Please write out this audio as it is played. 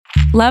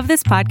Love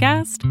this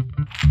podcast?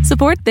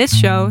 Support this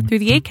show through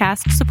the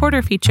Acast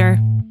supporter feature.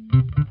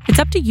 It's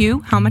up to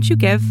you how much you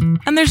give,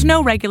 and there's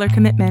no regular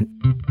commitment.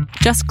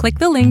 Just click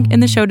the link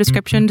in the show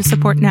description to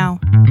support now.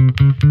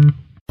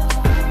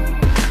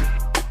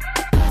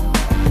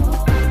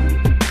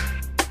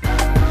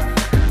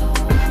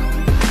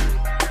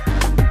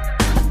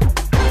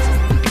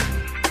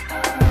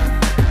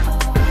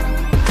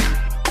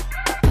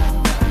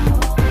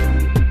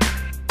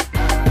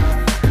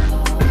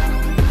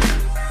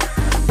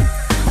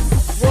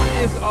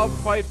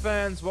 Fight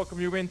fans, welcome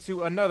you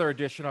into another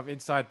edition of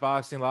Inside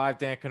Boxing Live.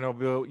 Dan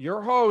Canelo,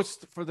 your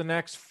host for the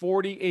next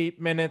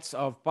 48 minutes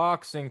of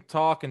boxing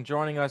talk, and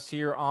joining us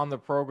here on the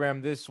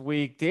program this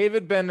week,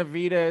 David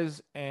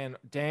Benavidez and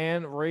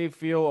Dan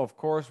Rafael. Of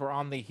course, we're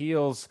on the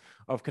heels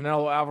of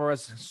Canelo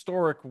Alvarez's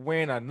historic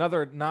win,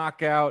 another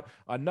knockout,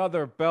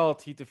 another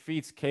belt. He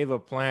defeats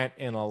Caleb Plant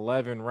in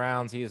 11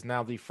 rounds. He is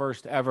now the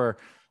first ever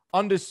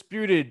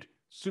undisputed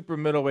super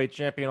middleweight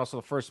champion, also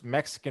the first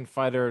Mexican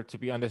fighter to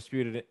be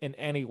undisputed in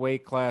any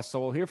weight class. So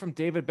we'll hear from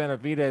David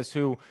Benavidez,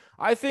 who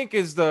I think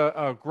is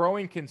the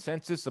growing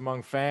consensus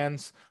among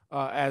fans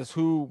as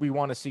who we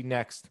want to see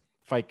next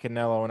fight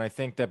Canelo. And I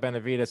think that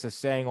Benavidez is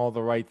saying all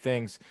the right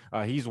things.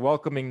 He's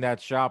welcoming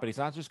that shot, but he's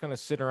not just going to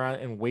sit around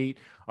and wait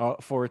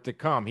for it to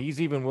come.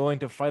 He's even willing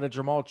to fight a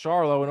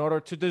Charlo in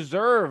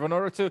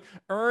order to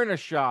earn a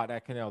shot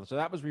at Canelo. So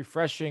that was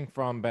refreshing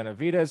from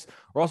Benavidez.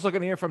 We're also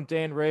going to hear from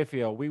Dan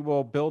Rafael. We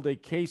will build a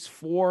case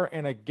for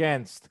and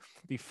against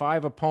the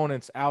 5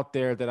 opponents out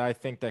there that I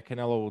think that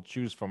Canelo will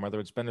choose from, whether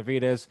it's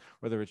Benavidez,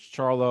 whether it's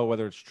Charlo,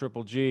 whether it's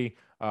Triple G,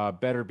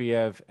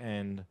 Beterbiev,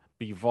 and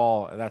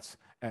Bivol. That's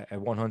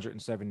at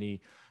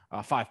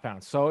 175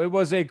 pounds. So it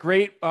was a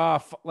great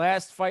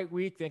last fight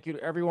week. Thank you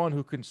to everyone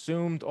who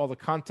consumed all the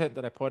content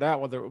that I put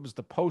out, whether it was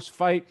the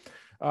post-fight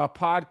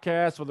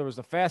podcast, whether it was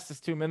the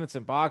fastest 2 minutes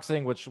in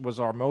boxing, which was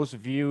our most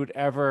viewed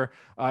ever.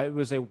 It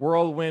was a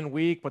whirlwind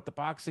week, but the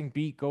boxing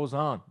beat goes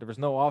on. There was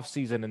no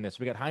offseason in this.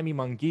 We got Jaime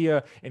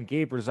Munguia and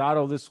Gabe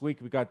Rosado this week.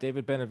 We got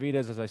David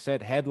Benavidez, as I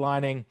said,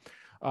 headlining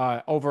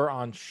over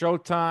on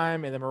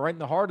Showtime, and then we're right in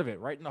the heart of it,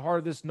 right in the heart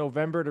of this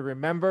November to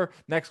remember.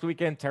 Next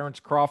weekend, Terrence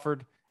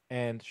Crawford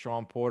and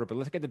Sean Porter. But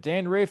let's get to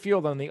Dan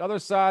Rafael. On the other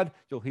side,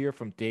 you'll hear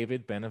from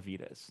David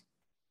Benavidez.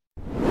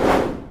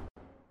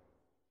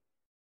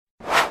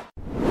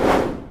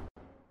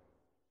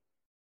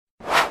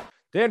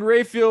 Dan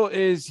Rafael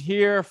is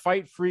here.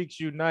 Fight Freaks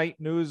Unite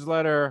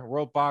newsletter,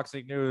 World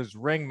Boxing News,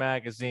 Ring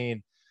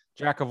Magazine,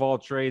 jack of all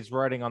trades,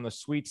 writing on the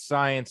sweet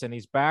science, and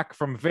he's back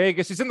from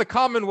Vegas. He's in the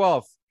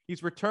Commonwealth.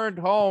 He's returned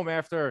home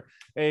after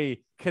a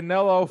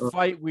Canelo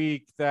fight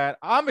week that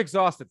I'm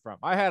exhausted from.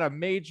 I had a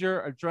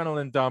major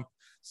adrenaline dump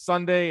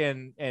Sunday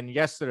and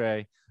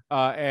yesterday,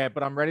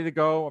 but I'm ready to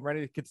go. I'm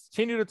ready to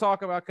continue to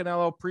talk about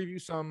Canelo,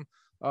 preview some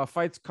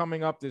fights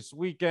coming up this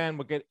weekend.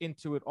 We'll get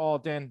into it all.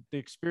 Dan, the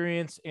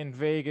experience in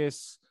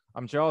Vegas,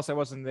 I'm jealous I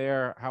wasn't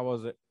there. How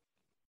was it?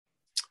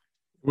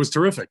 It was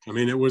terrific. I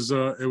mean, it was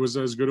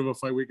as good of a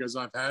fight week as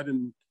I've had,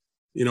 and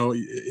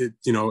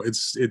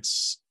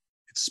it's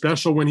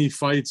special when he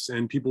fights,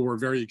 and people were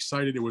very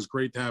excited. It was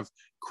great to have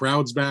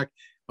crowds back.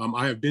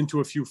 I have been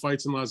to a few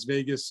fights in Las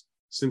Vegas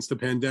since the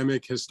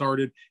pandemic has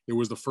started. It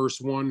was the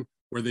first one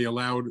where they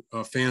allowed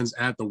fans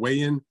at the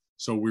weigh-in.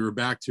 So we were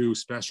back to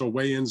special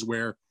weigh-ins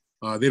where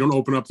they don't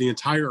open up the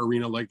entire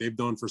arena like they've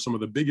done for some of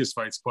the biggest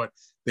fights, but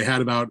they had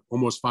about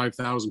almost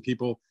 5,000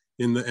 people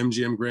in the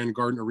MGM Grand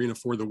Garden Arena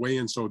for the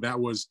weigh-in. So that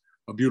was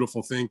a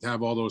beautiful thing to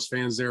have all those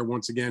fans there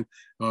once again,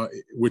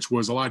 which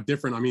was a lot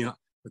different. I mean,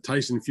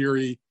 Tyson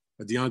Fury,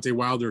 Deontay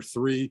Wilder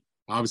 3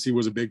 obviously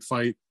was a big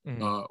fight.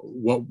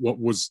 What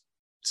was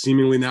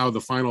seemingly now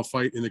the final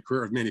fight in the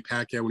career of Manny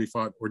Pacquiao when he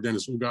fought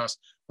Dennis Ugas,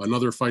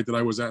 another fight that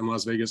I was at in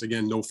Las Vegas.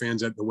 Again, no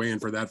fans at the weigh-in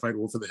for that fight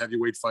or for the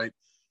heavyweight fight.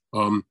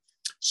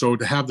 So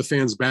to have the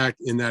fans back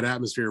in that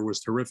atmosphere was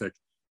terrific.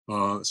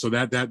 So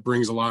that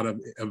brings a lot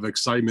of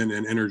excitement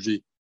and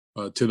energy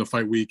to the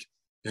fight week.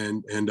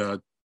 And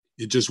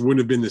it just wouldn't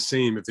have been the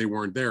same if they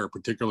weren't there,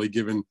 particularly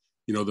given,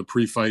 the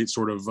pre-fight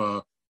sort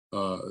of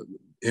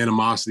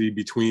animosity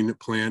between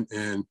Plant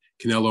and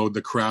Canelo.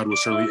 The crowd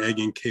was certainly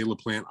egging Caleb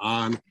Plant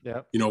on,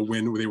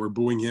 when they were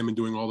booing him and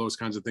doing all those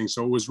kinds of things.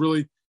 So it was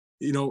really,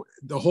 the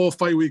whole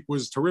fight week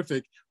was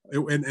terrific.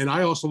 And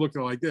I also looked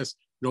at it like this.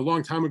 A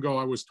long time ago,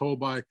 I was told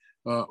by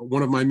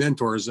one of my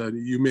mentors,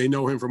 you may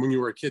know him from when you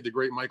were a kid, the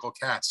great Michael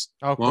Katz,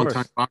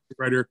 longtime boxing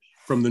writer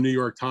from the New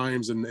York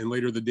Times and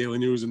later the Daily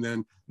News. And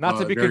then not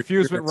to be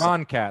confused with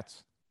Ron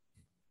Katz.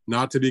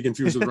 Not to be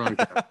confused with Ron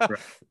Katz. Right.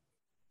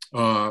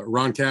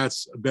 Ron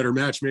Katz, a better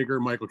matchmaker.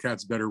 Michael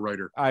Katz, better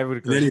writer. I would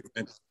agree.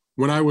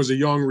 When I was a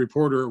young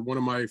reporter, one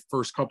of my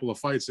first couple of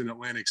fights in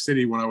Atlantic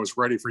City, when I was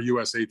writing for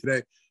USA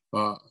Today,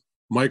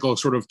 Michael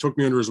sort of took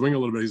me under his wing a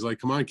little bit. He's like,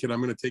 come on, kid,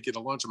 I'm going to take you to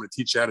lunch. I'm going to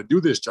teach you how to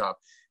do this job.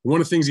 And one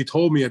of the things he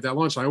told me at that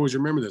lunch, I always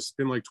remember this, it's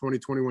been like 20,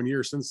 21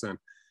 years since then,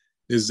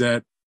 is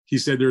that he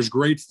said, there's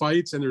great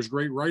fights and there's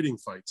great writing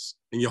fights.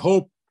 And you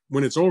hope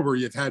when it's over,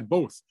 you've had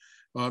both.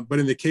 But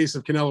in the case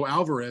of Canelo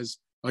Alvarez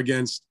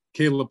against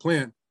Caleb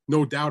Plant,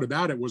 no doubt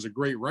about it, was a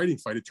great writing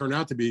fight. It turned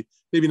out to be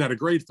maybe not a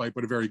great fight,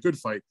 but a very good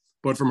fight.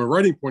 But from a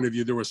writing point of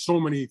view, there were so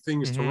many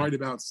things to write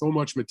about, so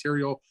much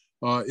material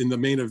in the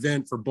main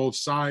event for both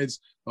sides.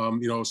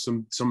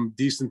 Some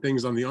decent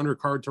things on the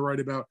undercard to write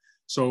about.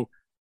 So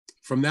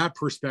from that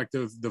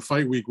perspective, the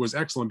fight week was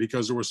excellent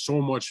because there was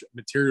so much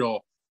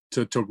material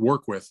to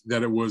work with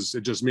that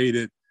it just made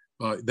it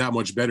that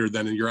much better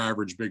than in your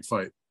average big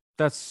fight.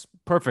 That's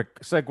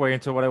perfect segue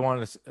into what I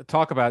wanted to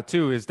talk about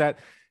too, is that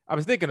I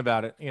was thinking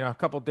about it, a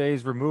couple of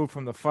days removed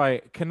from the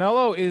fight.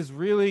 Canelo is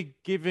really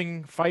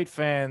giving fight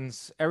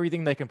fans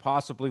everything they can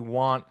possibly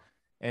want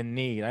and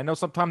need. I know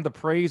sometimes the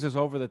praise is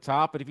over the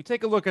top, but if you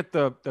take a look at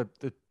the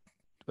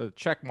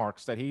check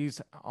marks that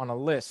he's on a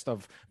list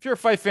of, if you're a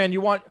fight fan,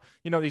 you want,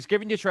 he's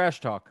giving you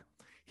trash talk.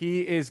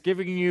 He is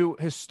giving you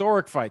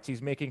historic fights.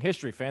 He's making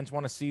history. Fans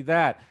want to see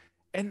that.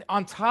 And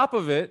on top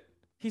of it,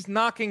 he's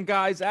knocking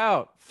guys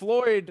out.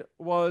 Floyd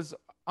was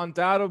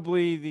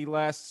undoubtedly the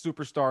last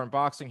superstar in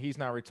boxing. He's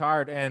now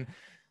retired, and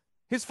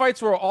his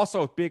fights were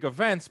also big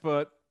events,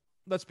 but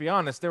let's be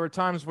honest, there were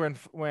times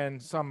when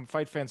some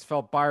fight fans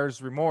felt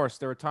buyer's remorse.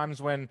 There were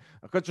times when,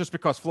 just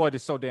because Floyd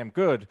is so damn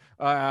good,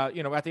 at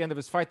the end of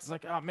his fight, it's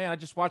like, oh man, I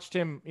just watched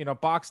him,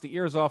 box the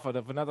ears off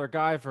of another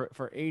guy for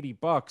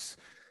 $80.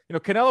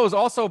 Canelo is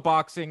also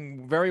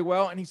boxing very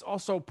well, and he's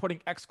also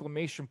putting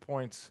exclamation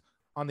points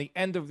on the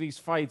end of these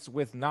fights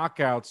with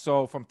knockouts.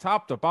 So from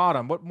top to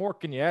bottom, what more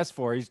can you ask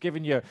for? He's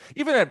giving you,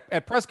 even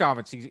at press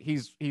conference,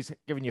 he's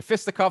giving you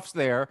fisticuffs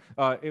there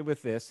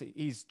with this.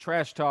 He's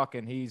trash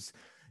talking. He's,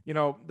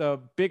 the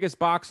biggest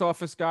box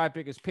office guy,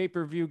 biggest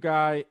pay-per-view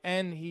guy,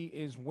 and he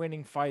is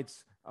winning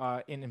fights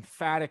in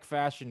emphatic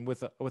fashion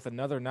with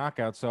another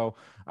knockout. So,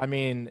 I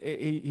mean,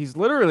 he's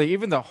literally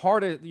even the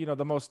hardest,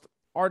 the most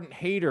ardent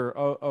hater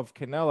of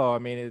Canelo. I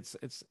mean, it's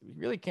you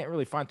really can't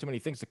really find too many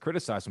things to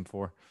criticize him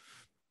for.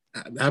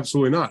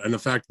 Absolutely not. And the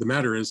fact of the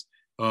matter is,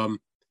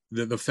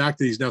 the fact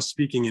that he's now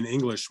speaking in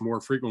English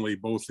more frequently,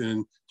 both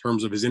in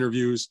terms of his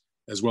interviews,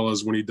 as well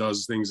as when he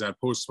does things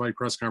at post-fight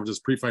press conferences,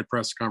 pre-fight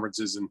press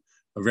conferences, and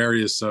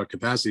various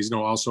capacities,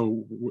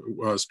 also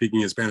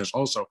speaking in Spanish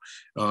also,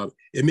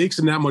 it makes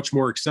him that much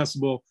more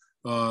accessible.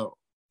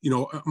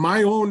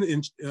 My own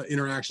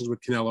interactions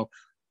with Canelo,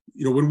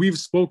 when we've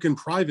spoken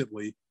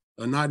privately,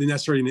 not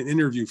necessarily in an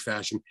interview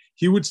fashion,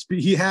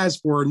 he has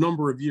for a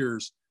number of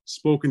years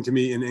spoken to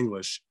me in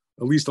English,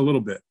 at least a little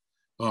bit,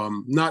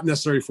 not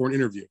necessarily for an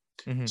interview.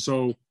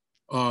 So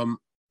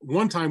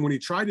one time when he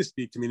tried to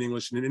speak to me in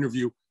English in an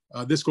interview,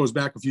 this goes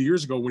back a few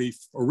years ago when he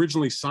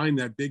originally signed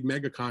that big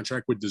mega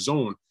contract with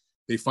DAZN.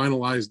 They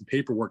finalized the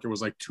paperwork. It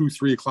was like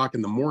 2-3 o'clock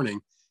in the morning.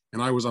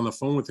 And I was on the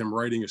phone with him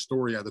writing a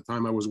story. At the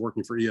time I was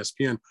working for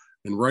ESPN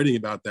and writing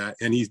about that.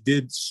 And he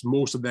did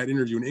most of that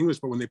interview in English,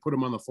 but when they put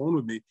him on the phone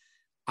with me,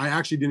 I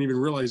actually didn't even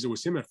realize it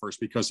was him at first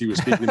because he was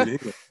speaking in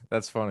English.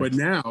 That's funny. But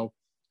now,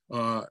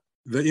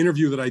 the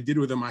interview that I did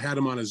with him, I had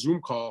him on a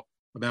Zoom call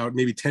about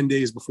maybe 10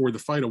 days before the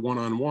fight, a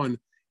one-on-one.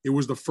 It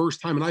was the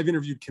first time, and I've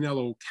interviewed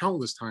Canelo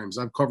countless times.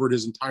 I've covered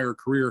his entire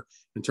career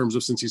in terms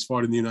of since he's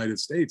fought in the United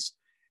States.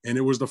 And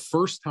it was the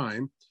first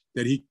time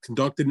that he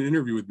conducted an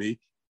interview with me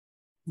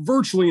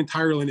virtually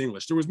entirely in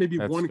English. There was maybe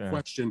one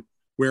question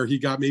where he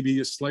got maybe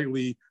a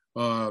slightly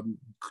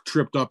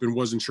tripped up and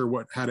wasn't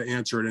sure how to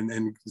answer it,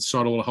 and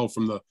sought a little help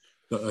from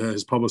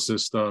his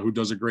publicist, who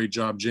does a great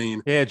job,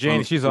 Jane. Yeah,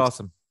 Jane, she's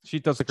awesome. She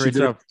does a great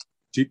job.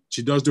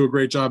 She does do a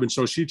great job. And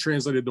so she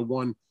translated the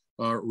one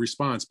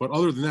response. But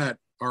other than that,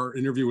 our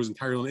interview was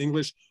entirely in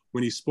English.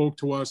 When he spoke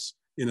to us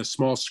in a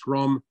small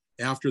scrum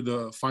after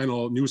the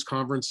final news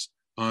conference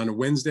on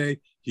Wednesday,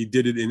 he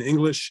did it in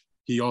English.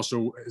 He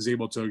also is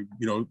able to,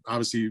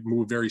 obviously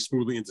move very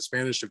smoothly into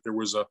Spanish if there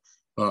was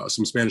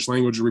some Spanish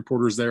language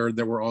reporters there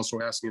that were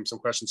also asking him some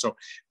questions. So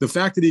the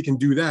fact that he can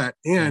do that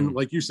and,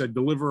 like you said,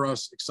 deliver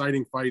us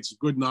exciting fights,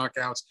 good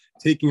knockouts,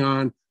 taking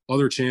on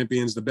other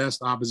champions, the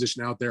best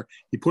opposition out there,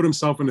 he put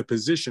himself in a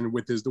position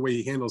with the way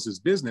he handles his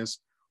business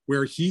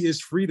where he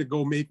is free to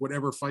go make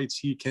whatever fights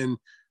he can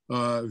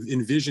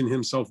envision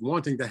himself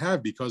wanting to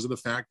have because of the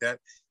fact that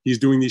he's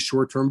doing these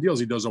short-term deals.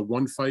 He does a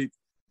 1-fight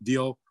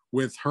deal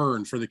with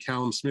Hearn for the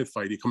Callum Smith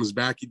fight. He comes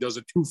back, he does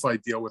a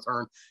 2-fight deal with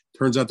Hearn,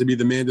 turns out to be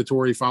the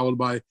mandatory, followed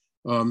by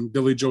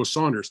Billy Joe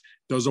Saunders,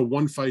 does a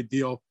 1-fight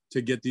deal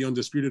to get the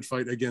undisputed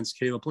fight against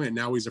Caleb Plant.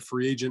 Now he's a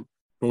free agent,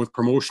 both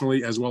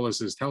promotionally as well as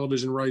his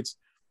television rights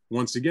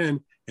once again.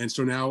 And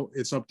so now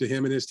it's up to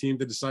him and his team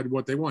to decide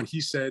what they want. He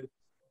said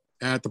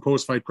at the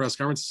post-fight press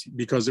conference,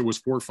 because it was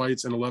 4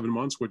 fights in 11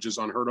 months, which is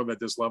unheard of at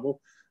this level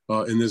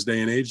in this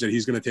day and age, that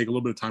he's going to take a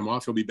little bit of time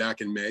off. He'll be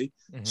back in May.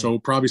 So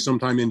probably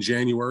sometime in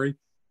January,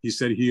 he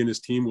said he and his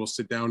team will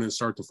sit down and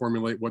start to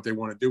formulate what they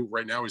want to do.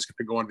 Right now, he's going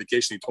to go on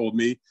vacation. He told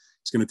me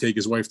he's going to take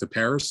his wife to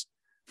Paris.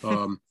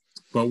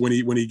 But when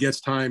he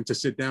gets time to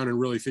sit down and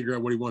really figure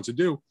out what he wants to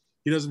do,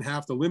 he doesn't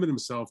have to limit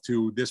himself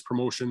to this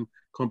promotion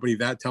company,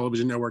 that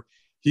television network.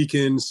 He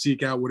can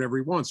seek out whatever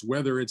he wants,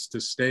 whether it's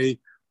to stay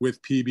with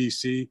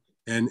PBC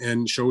and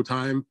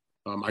Showtime.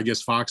 I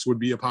guess Fox would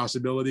be a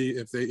possibility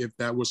if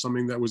that was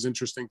something that was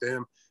interesting to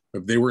him.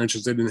 If they were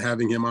interested in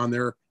having him on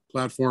their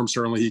platform.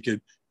 Certainly he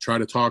could try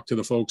to talk to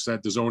the folks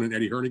at DAZN and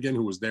Eddie Hearn again,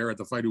 who was there at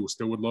the fight, who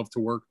still would love to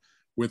work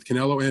with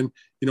Canelo. And,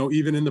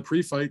 even in the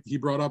pre-fight, he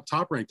brought up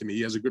Top Rank to me.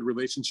 He has a good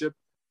relationship,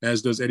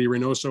 as does Eddie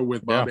Reynoso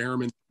with Bob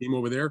Arum and the team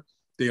over there.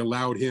 They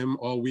allowed him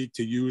all week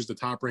to use the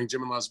Top Rank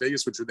gym in Las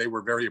Vegas, which they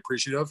were very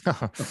appreciative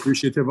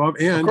of.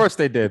 And of course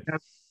they did.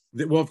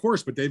 Well, of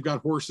course, but they've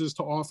got horses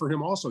to offer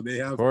him also. They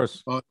have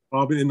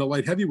Bob in the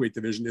light heavyweight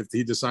division. If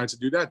he decides to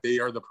do that, they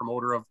are the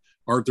promoter of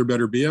Arthur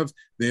Beterbiev.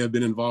 They have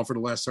been involved for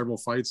the last several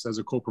fights as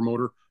a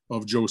co-promoter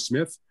of Joe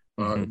Smith.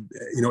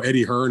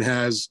 Eddie Hearn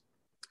has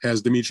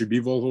Dimitri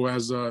Bivol, who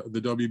has the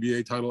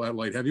WBA title at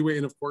light heavyweight.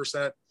 And of course,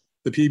 that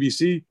the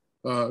PBC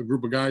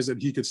group of guys that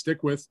he could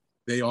stick with,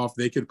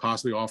 they could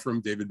possibly offer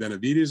him David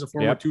Benavidez, a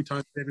former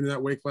two-time champion in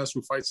that weight class,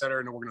 who fights Saturday,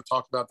 and we're going to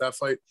talk about that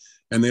fight.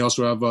 And they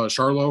also have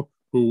Charlo,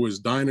 who was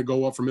dying to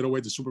go up from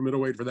middleweight to super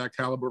middleweight for that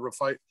caliber of a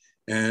fight.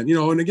 And,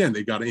 and again,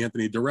 they got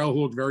Anthony Durrell,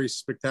 who looked very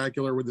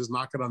spectacular with his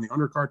knockout on the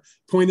undercard.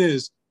 Point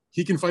is,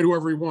 he can fight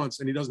whoever he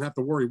wants, and he doesn't have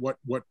to worry what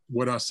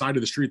side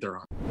of the street they're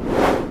on.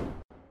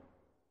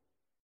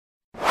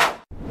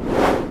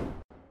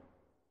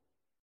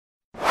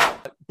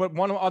 But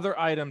one other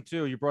item,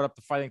 too, you brought up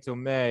the fighting till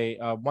May.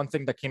 One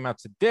thing that came out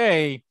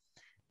today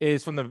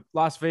is from the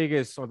Las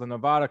Vegas or the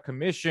Nevada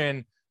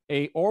Commission,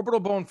 a orbital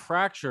bone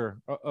fracture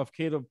of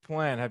Caleb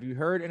Plant. Have you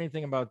heard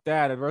anything about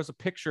that? There's a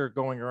picture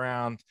going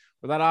around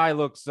where that eye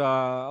looks a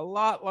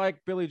lot like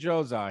Billy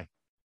Joe's eye.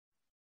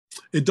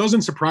 It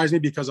doesn't surprise me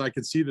because I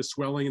could see the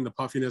swelling and the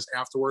puffiness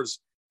afterwards.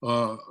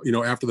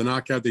 After the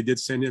knockout, they did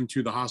send him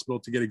to the hospital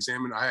to get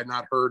examined. I had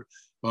not heard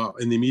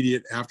in the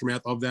immediate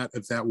aftermath of that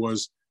if that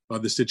was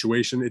the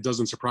situation. It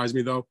doesn't surprise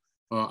me, though.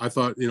 I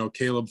thought,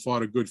 Caleb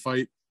fought a good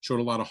fight, showed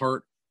a lot of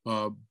heart,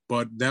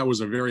 but that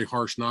was a very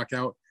harsh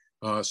knockout.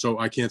 So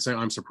I can't say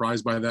I'm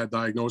surprised by that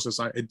diagnosis.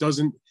 I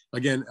didn't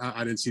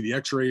see the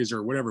x-rays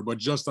or whatever, but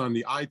just on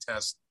the eye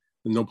test,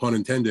 no pun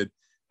intended,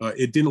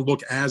 it didn't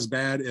look as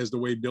bad as the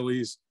way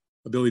Billy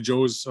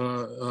Joe's,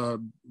 that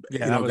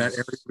area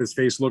of his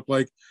face looked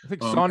like. I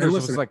think Saunders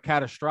was like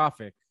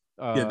catastrophic.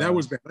 That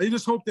was bad. I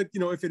just hope that,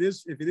 if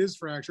it is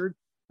fractured,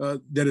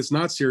 that it's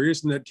not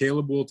serious and that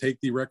Caleb will take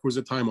the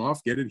requisite time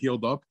off, get it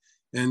healed up,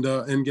 and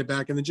get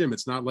back in the gym.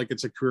 It's not like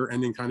it's a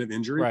career-ending kind of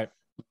injury. Right.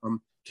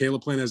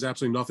 Caleb Plant has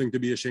absolutely nothing to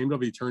be ashamed of.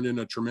 He turned in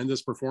a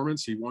tremendous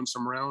performance. He won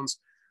some rounds,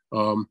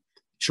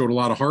 showed a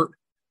lot of heart,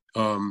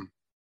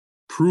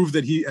 proved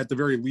that he, at the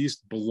very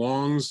least,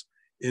 belongs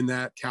in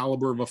that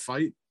caliber of a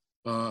fight.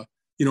 And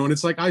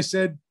it's like I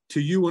said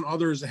to you and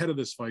others ahead of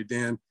this fight,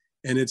 Dan,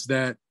 and it's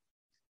that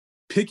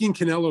picking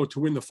Canelo to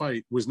win the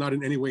fight was not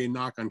in any way a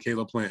knock on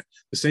Caleb Plant.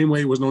 The same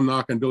way it was no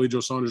knock on Billy Joe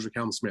Saunders or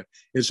Callum Smith.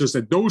 It's just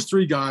that those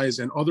three guys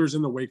and others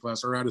in the weight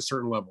class are at a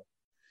certain level.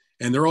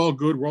 And they're all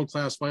good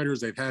world-class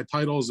fighters. They've had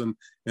titles, and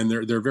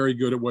they're very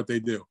good at what they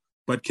do.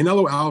 But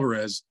Canelo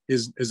Alvarez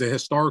is a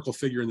historical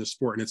figure in this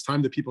sport, and it's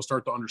time that people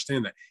start to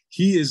understand that.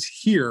 He is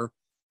here,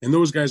 and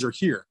those guys are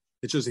here.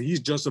 It's just that he's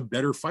just a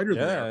better fighter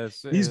than they are.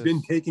 He's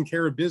been taking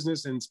care of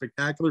business in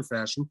spectacular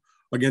fashion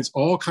against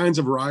all kinds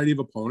of variety of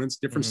opponents,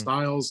 different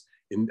styles,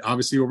 and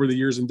obviously over the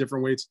years in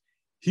different weights.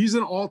 He's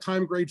an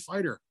all-time great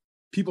fighter.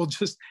 People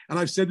just, and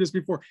I've said this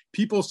before,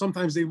 people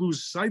sometimes they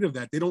lose sight of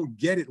that. They don't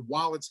get it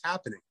while it's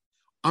happening.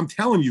 I'm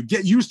telling you,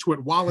 get used to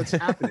it while it's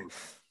happening.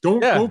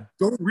 Don't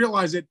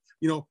realize it,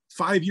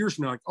 5 years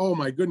from now, like, oh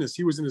my goodness,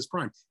 he was in his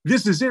prime.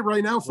 This is it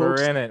right now,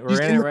 folks. We're in it.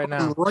 We're in it right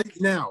now. Right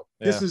now.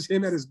 Yeah. This is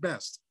him at his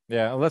best.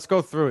 Yeah, let's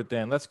go through it,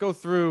 Dan. Let's go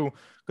through,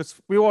 because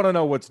we want to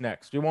know what's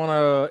next.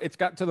 It's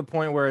got to the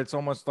point where it's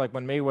almost like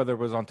when Mayweather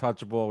was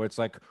untouchable. It's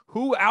like,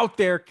 who out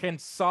there can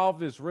solve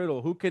this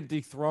riddle? Who could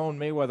dethrone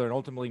Mayweather? And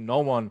ultimately, no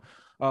one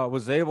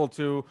was able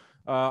to.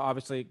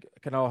 Obviously,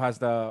 Canelo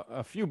has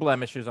a few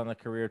blemishes on the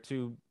career,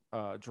 two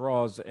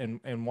draws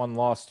and one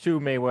loss to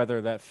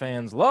Mayweather that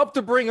fans love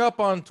to bring up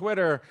on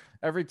Twitter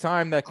every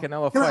time that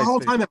Canelo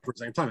fights.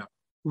 Time out.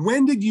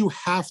 When did you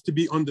have to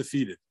be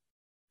undefeated?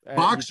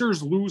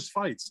 Boxers lose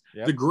fights.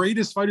 Yep. The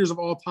greatest fighters of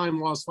all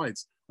time lost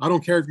fights. I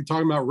don't care if you're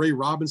talking about Ray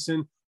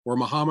Robinson or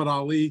Muhammad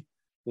Ali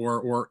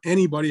or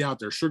anybody out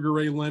there. Sugar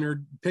Ray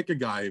Leonard, pick a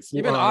guy.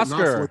 Even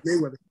Oscar.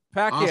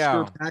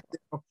 Pacquiao.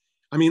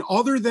 I mean,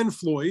 other than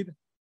Floyd,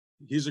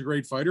 he's a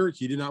great fighter.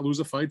 He did not lose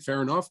a fight.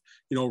 Fair enough.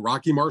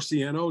 Rocky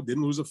Marciano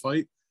didn't lose a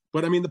fight.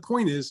 But I mean, the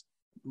point is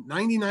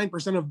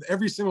 99% of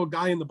every single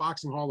guy in the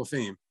Boxing Hall of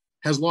Fame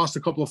has lost a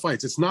couple of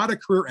fights. It's not a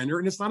career ender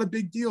and it's not a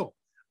big deal.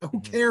 Who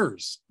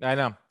cares? I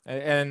know.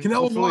 And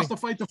Canelo lost a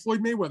fight to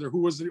Floyd Mayweather, who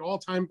was the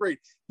all-time great.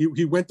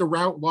 He went the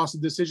route, lost the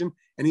decision,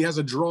 and he has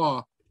a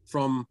draw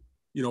from,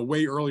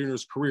 way earlier in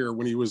his career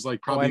when he was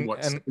like probably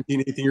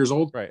 17, 18 years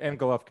old. Right. And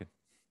Golovkin.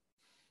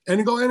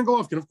 And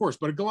Golovkin, of course.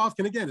 But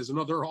Golovkin, again, is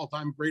another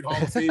all-time great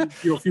Hall of Fame,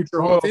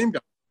 future Hall of Fame guy.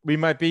 We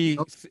might be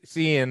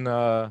seeing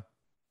a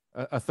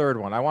third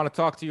one. I want to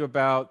talk to you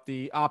about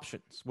the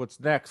options. What's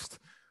next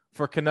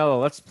for Canelo?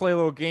 Let's play a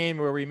little game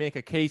where we make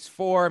a case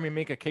for and we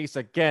make a case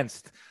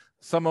against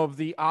some of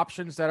the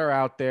options that are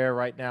out there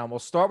right now. And we'll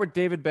start with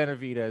David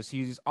Benavidez.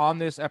 He's on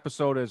this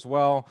episode as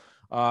well.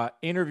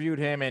 interviewed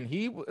him, and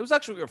it was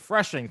actually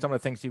refreshing, some of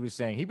the things he was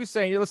saying. He was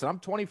saying, listen, I'm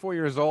 24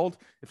 years old.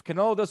 If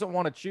Canelo doesn't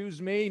want to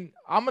choose me,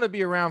 I'm going to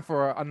be around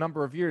for a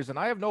number of years, and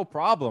I have no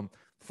problem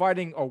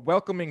fighting or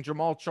welcoming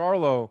Jamal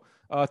Charlo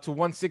to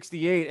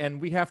 168,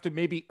 and we have to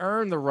maybe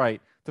earn the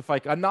right to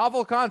fight. A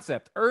novel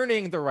concept,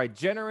 earning the right,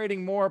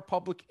 generating more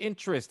public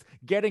interest,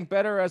 getting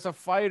better as a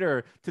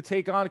fighter to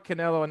take on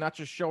Canelo and not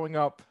just showing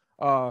up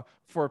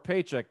for a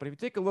paycheck. But if you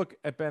take a look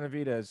at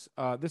Benavidez,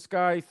 this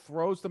guy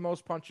throws the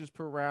most punches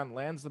per round,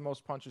 lands the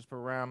most punches per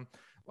round,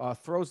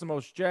 throws the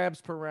most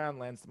jabs per round,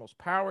 lands the most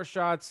power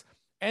shots,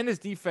 and his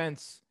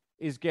defense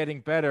is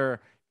getting better.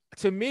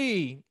 To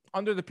me,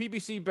 under the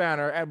PBC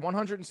banner at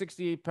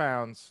 168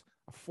 pounds,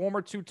 a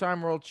former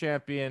two-time world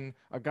champion,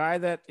 a guy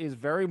that is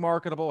very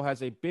marketable,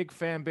 has a big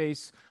fan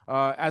base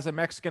as a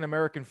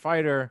Mexican-American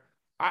fighter,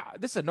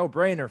 this is a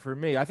no-brainer for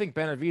me. I think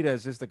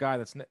Benavidez is the guy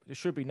that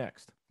should be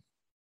next.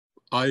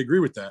 I agree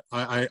with that.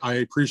 I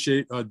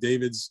appreciate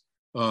David's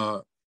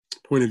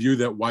point of view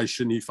that why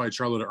shouldn't he fight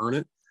Charlo to earn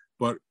it?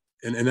 But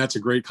and that's a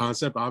great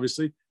concept,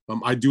 obviously.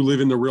 I do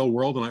live in the real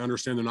world, and I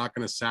understand they're not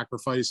going to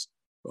sacrifice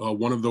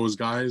one of those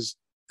guys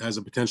as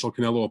a potential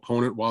Canelo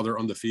opponent while they're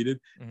undefeated.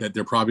 Mm-hmm. That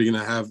they're probably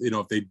going to have,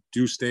 if they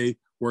do stay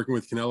working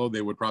with Canelo,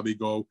 they would probably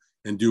go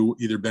and do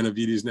either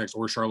Benavidez next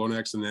or Charlo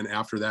next, and then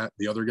after that,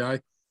 the other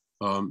guy.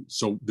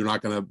 So they're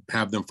not going to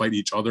have them fight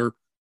each other,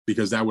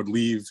 because that would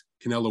leave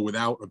Canelo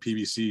without a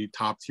PBC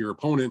top tier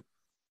opponent.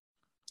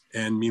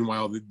 And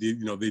meanwhile,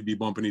 they'd be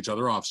bumping each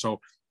other off.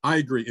 So I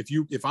agree.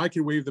 If I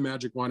can wave the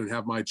magic wand and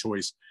have my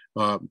choice,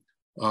 I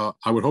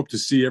would hope to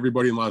see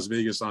everybody in Las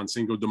Vegas on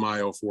Cinco de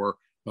Mayo for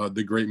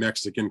the great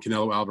Mexican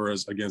Canelo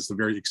Alvarez against the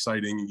very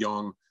exciting,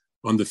 young,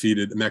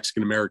 undefeated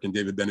Mexican-American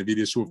David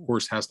Benavidez, who of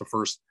course has to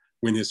first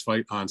win his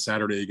fight on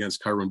Saturday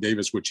against Kyron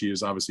Davis, which he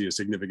is obviously a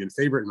significant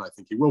favorite. And I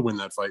think he will win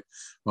that fight.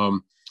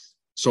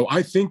 So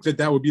I think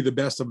that would be the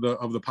best of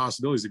the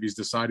possibilities if he's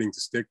deciding to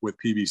stick with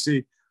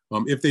PBC.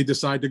 If they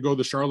decide to go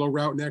the Charlo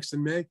route next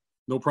in May,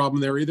 no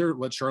problem there either.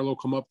 Let Charlo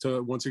come up to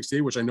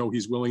 168, which I know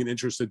he's willing and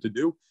interested to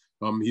do.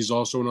 He's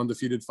also an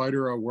undefeated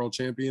fighter, a world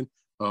champion.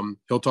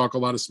 He'll talk a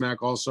lot of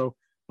smack also.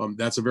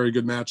 That's a very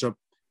good matchup.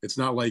 It's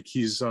not like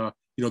he's, the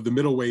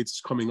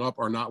middleweights coming up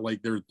are not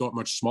like they're not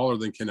much smaller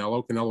than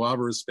Canelo. Canelo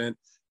Alvarez spent,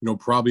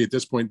 probably at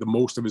this point, the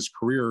most of his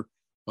career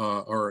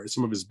or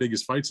some of his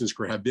biggest fights in his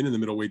career have been in the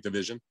middleweight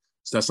division.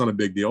 So that's not a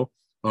big deal.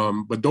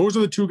 But those are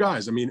the two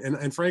guys. I mean,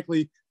 and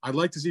frankly, I'd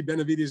like to see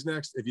Benavidez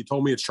next. If you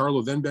told me it's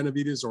Charlo, then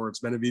Benavidez, or it's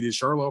Benavidez,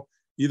 Charlo,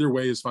 either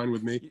way is fine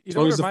with me. You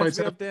know what it reminds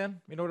me of,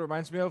 Dan? You know what it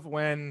reminds me of?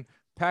 When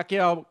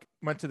Pacquiao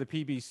went to the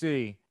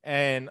PBC,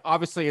 and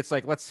obviously it's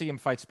like, let's see him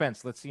fight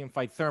Spence. Let's see him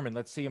fight Thurman.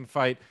 Let's see him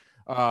fight,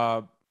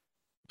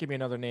 give me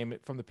another name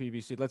from the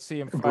PBC. Let's see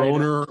him fight.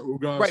 Broner,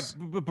 Ugas. Right,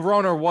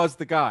 Broner was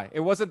the guy.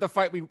 It wasn't the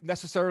fight we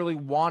necessarily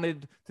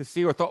wanted to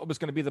see or thought was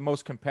going to be the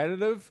most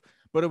competitive,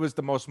 but it was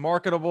the most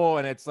marketable.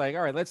 And it's like,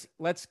 all right,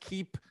 let's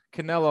keep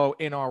Canelo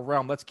in our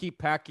realm. Let's keep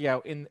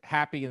Pacquiao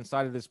happy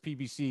inside of this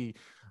PBC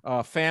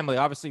family.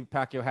 Obviously,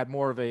 Pacquiao had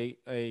more of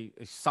a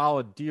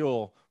solid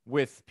deal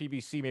with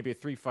PBC, maybe a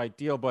 3-fight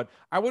deal. But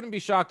I wouldn't be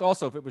shocked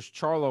also if it was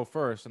Charlo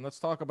first. And let's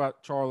talk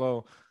about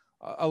Charlo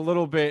a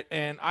little bit.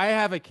 And I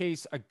have a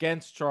case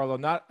against Charlo,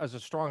 not as a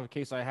strong a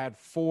case I had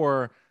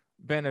for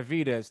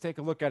Benavidez. Take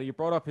a look at it. You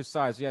brought up his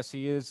size. Yes,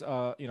 he is,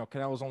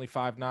 Canelo's only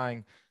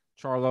 5'9",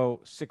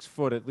 Charlo 6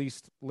 foot, at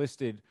least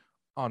listed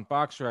on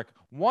BoxRec.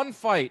 One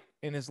fight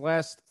in his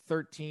last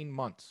 13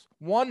 months.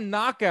 One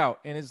knockout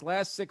in his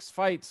last 6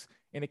 fights,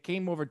 and it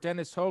came over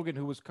Dennis Hogan,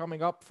 who was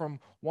coming up from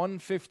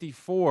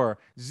 154.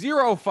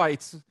 0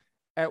 fights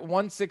at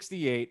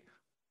 168.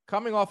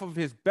 Coming off of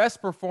his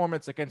best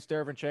performance against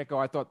Derevyanchenko,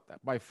 I thought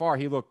by far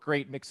he looked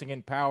great, mixing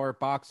in power,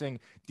 boxing,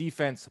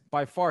 defense.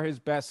 By far his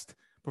best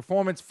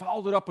performance.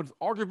 Followed it up with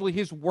arguably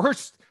his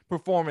worst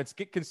performance,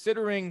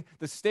 considering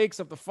the stakes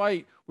of the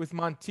fight with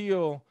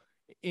Montiel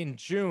in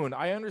June.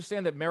 I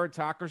understand that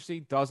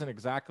meritocracy doesn't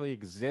exactly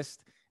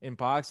exist in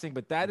boxing,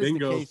 but that is the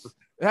case.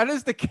 That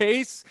is the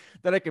case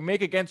that I can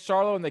make against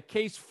Charlo, and the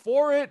case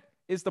for it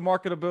is the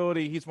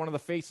marketability. He's one of the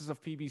faces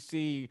of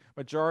PBC.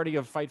 Majority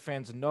of fight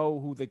fans know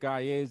who the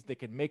guy is. They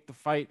can make the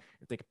fight.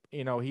 If they,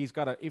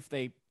 if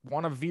they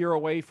want to veer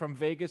away from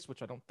Vegas,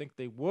 which I don't think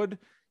they would,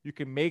 you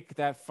can make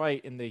that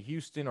fight in the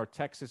Houston or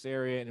Texas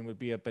area, and it would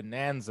be a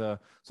bonanza.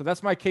 So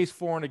that's my case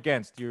for and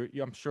against.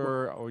 I'm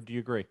sure, or do you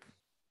agree?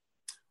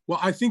 Well,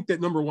 I think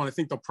that number one, I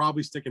think they'll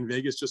probably stick in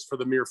Vegas just for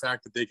the mere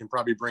fact that they can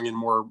probably bring in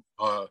more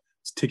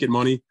ticket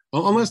money,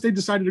 unless they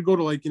decided to go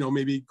to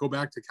maybe go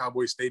back to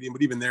Cowboy Stadium.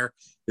 But even there,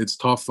 it's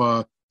tough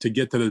to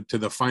get to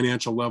the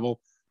financial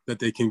level that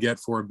they can get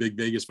for a big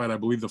Vegas fight. I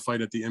believe the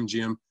fight at the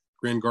MGM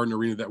Grand Garden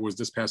Arena that was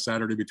this past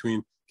Saturday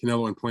between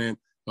Canelo and Plant,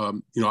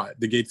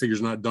 the gate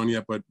figure's not done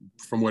yet, but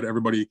from what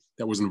everybody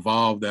that was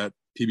involved at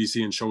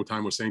PBC and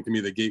Showtime was saying to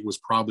me, the gate was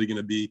probably going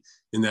to be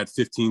in that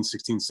 $15,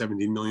 $16,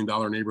 $17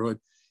 million neighborhood.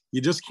 You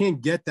just can't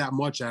get that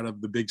much out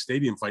of the big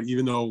stadium fight,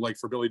 even though, like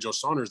for Billy Joe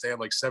Saunders, they had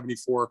like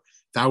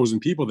 74,000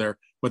 people there,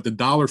 but the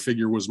dollar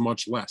figure was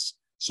much less.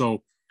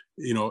 So,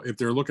 if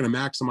they're looking to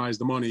maximize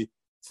the money,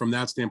 from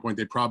that standpoint,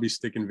 they'd probably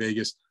stick in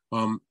Vegas.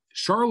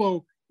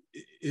 Charlo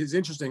is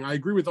interesting. I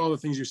agree with all the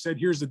things you said.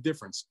 Here's the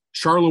difference.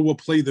 Charlo will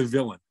play the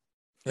villain,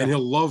 and he'll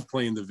love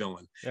playing the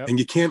villain. Yep. And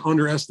you can't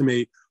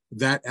underestimate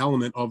that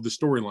element of the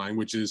storyline,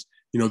 which is,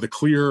 the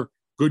clear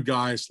good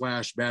guy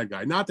 / bad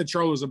guy. Not that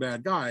Charlo's a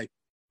bad guy,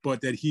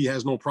 but that he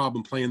has no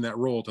problem playing that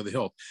role to the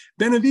hilt.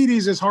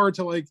 Benavidez is hard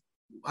to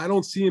I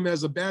don't see him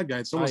as a bad guy.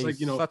 It's almost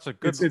such a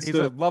good. He's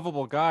a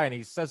lovable guy, and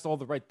he says all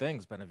the right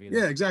things. Benavidez.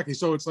 Yeah, exactly.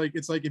 So it's like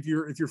if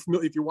you're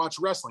familiar, if you watch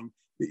wrestling,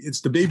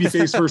 it's the baby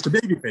face versus the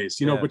baby face.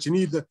 But you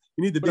need the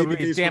baby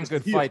face. Damn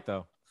good fight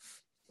though.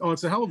 Oh,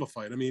 it's a hell of a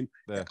fight. I mean,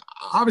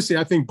 obviously,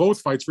 I think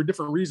both fights for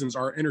different reasons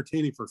are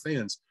entertaining for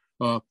fans.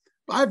 I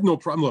have no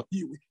problem. Look,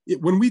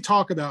 when we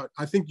talk about,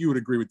 I think you would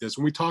agree with this.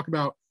 When we talk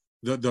about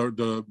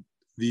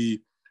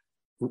the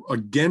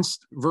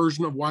against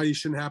version of why it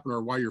shouldn't happen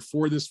or why you're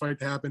for this fight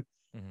to happen,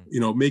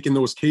 making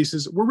those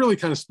cases, we're really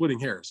kind of splitting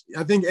hairs.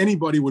 I think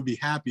anybody would be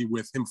happy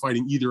with him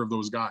fighting either of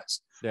those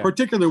guys,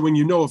 particularly when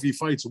if he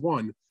fights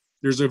one,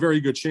 there's a very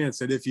good chance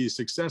that if he's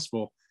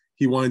successful,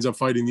 he winds up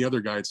fighting the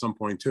other guy at some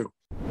point too.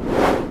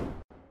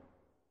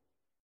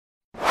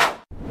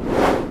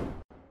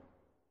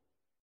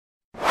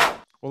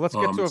 Well, let's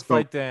get to a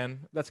fight, Dan.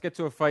 Let's get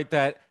to a fight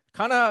that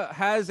kind of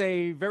has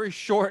a very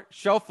short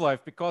shelf life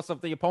because of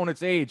the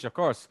opponent's age. Of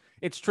course,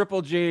 it's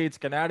Triple G. It's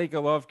Gennady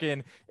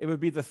Golovkin. It would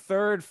be the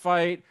third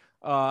fight.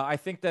 I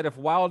think that if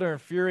Wilder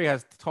and Fury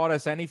has taught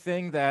us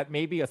anything, that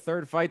maybe a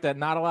third fight that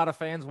not a lot of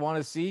fans want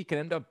to see can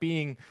end up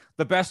being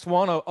the best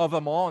one of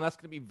them all. And that's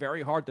going to be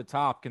very hard to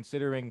top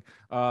considering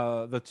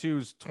the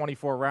two's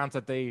 24 rounds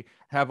that they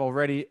have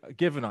already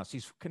given us.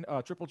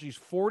 Triple G's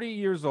 40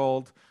 years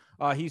old.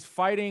 He's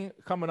fighting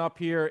coming up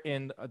here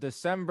in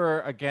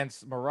December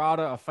against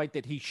Murata, a fight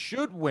that he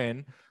should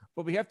win.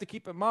 But we have to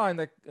keep in mind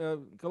that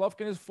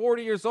Golovkin is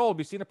 40 years old.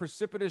 We've seen a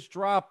precipitous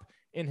drop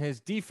in his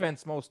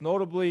defense, most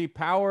notably.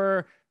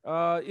 Power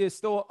is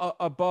still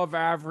above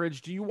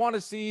average. Do you want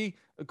to see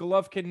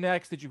Golovkin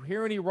next? Did you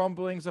hear any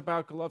rumblings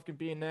about Golovkin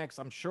being next?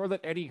 I'm sure that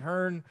Eddie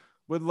Hearn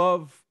would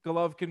love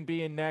Golovkin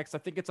being next. I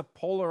think it's a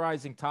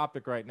polarizing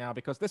topic right now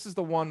because this is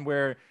the one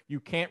where you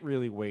can't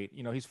really wait.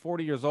 He's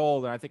 40 years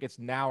old, and I think it's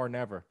now or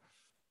never.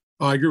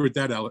 I agree with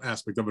that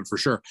aspect of it for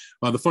sure.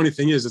 The funny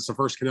thing is, it's the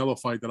first Canelo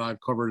fight that I've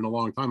covered in a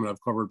long time, and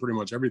I've covered pretty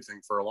much everything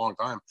for a long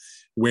time,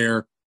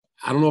 where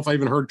I don't know if I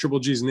even heard Triple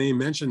G's name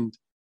mentioned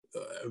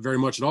very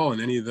much at all in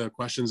any of the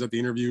questions at the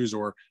interviews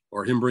or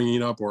him bringing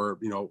it up or,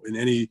 in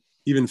any,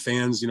 even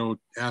fans,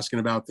 asking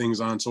about things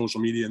on social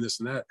media and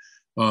this and that.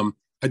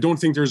 I don't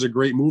think there's a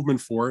great movement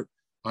for it.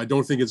 I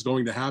don't think it's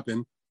going to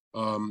happen.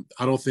 I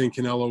don't think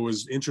Canelo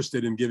is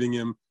interested in giving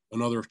him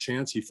another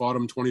chance. He fought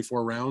him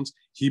 24 rounds.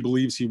 He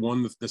believes he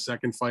won the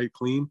second fight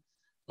clean,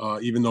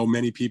 even though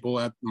many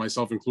people,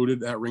 myself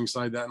included, at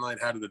ringside that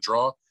night had it a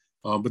draw.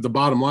 But the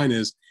bottom line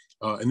is,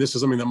 and this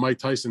is something that Mike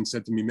Tyson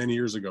said to me many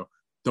years ago,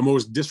 the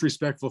most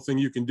disrespectful thing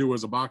you can do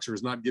as a boxer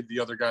is not give the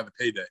other guy the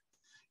payday.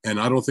 And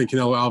I don't think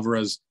Canelo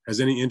Alvarez has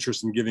any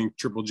interest in giving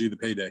Triple G the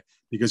payday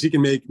because he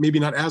can make maybe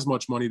not as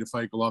much money to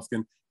fight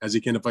Golovkin as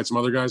he can to fight some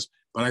other guys.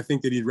 But I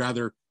think that he'd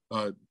rather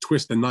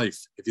twist the knife,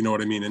 if you know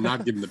what I mean, and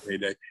not give him the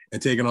payday and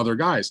take on other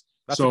guys.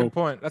 That's a good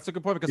point. That's a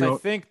good point because I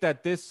think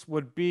that this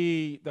would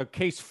be the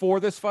case for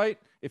this fight.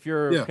 If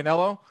you're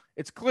Canelo,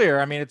 it's clear.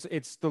 I mean,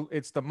 it's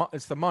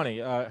the money.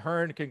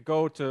 Hearn can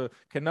go to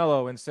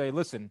Canelo and say,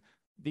 listen,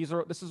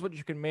 this is what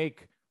you can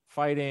make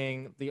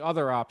fighting the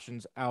other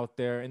options out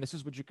there, and this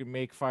is what you can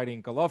make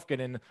fighting Golovkin.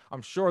 And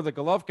I'm sure the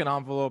Golovkin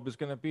envelope is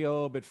going to be a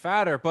little bit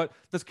fatter, but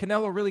does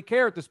Canelo really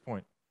care at this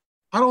point?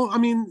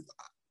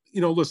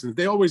 Listen,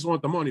 they always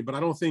want the money, but I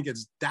don't think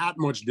it's that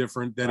much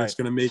different that it's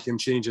going to make him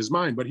change his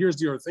mind. But here's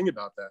the other thing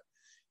about that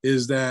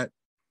is that,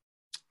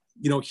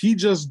 he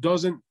just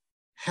doesn't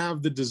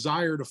have the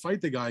desire to fight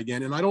the guy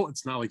again. And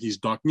it's not like he's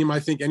ducking him. I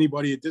think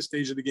anybody at this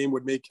stage of the game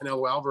would make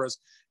Canelo Alvarez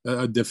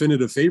a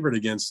definitive favorite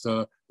against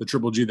the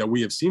Triple G that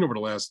we have seen over the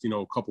last,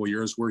 couple of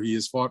years where he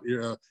has fought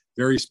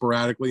very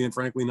sporadically and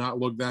frankly not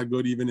looked that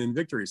good even in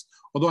victories.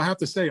 Although I have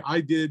to say,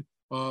 I did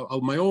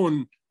my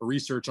own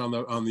research on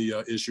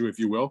the issue, if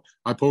you will.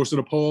 I posted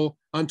a poll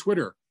on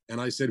Twitter and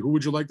I said, who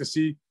would you like to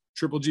see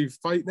Triple G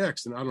fight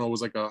next? And I don't know, it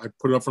was I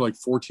put it up for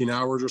 14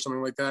 hours or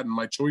something like that. And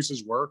my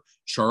choices were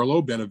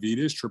Charlo,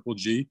 Benavidez, Triple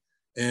G.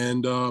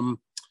 And who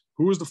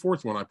was the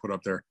fourth one I put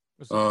up there?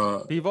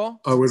 Bivol?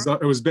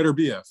 It was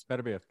Beterbiev.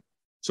 Beterbiev.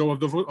 So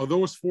of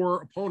those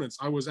four opponents,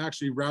 I was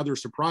actually rather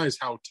surprised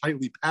how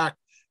tightly packed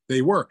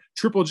they were.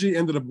 Triple G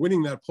ended up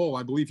winning that poll.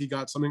 I believe he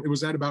got something. It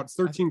was at about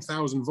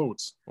 13,000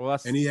 votes.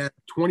 And he had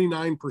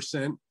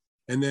 29%.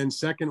 And then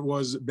second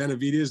was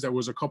Benavidez. That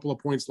was a couple of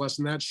points less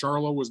than that.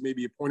 Charlo was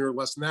maybe a point or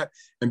less than that.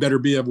 And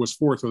Beterbiev was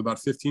fourth with about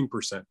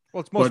 15%.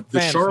 Well, it's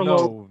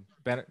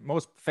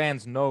most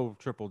fans know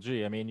Triple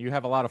G. I mean, you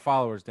have a lot of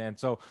followers, Dan.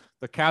 So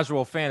the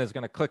casual fan is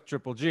going to click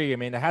Triple G. I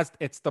mean, that's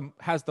the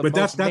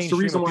most that's the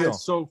reason appeal. Why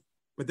it's so.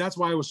 But that's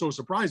why I was so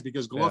surprised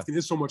because Golovkin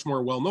is so much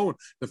more well known.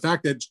 The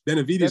fact that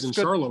Benavidez and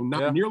Charlo,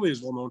 not nearly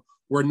as well known,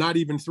 were not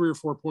even 3 or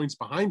 4 points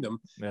behind him.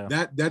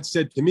 Yeah. That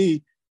said to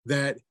me,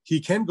 that he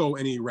can go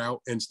any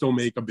route and still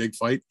make a big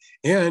fight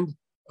and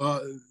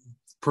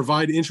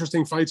provide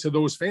interesting fights to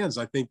those fans.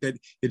 I think that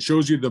it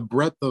shows you the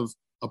breadth of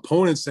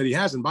opponents that he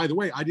has. And by the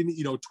way, I didn't,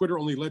 Twitter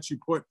only lets you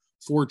put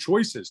 4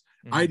 choices.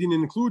 Mm-hmm. I didn't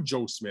include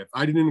Joe Smith.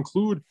 I didn't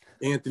include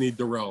Anthony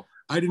Durrell.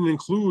 I didn't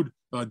include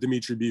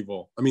Dimitri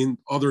Bivol. I mean,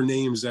 other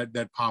names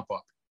that pop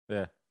up.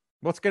 Yeah.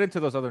 Let's get into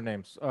those other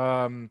names.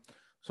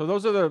 So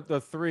those are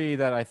the 3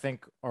 that I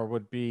think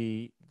would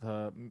be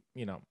the,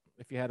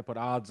 if you had to put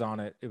odds on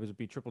it, it would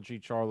be Triple G,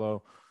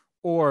 Charlo,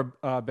 or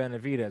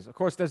Benavidez. Of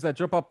course, there's that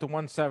jump up to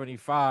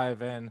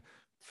 175, and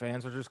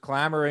fans are just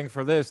clamoring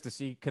for this to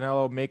see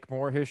Canelo make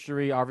more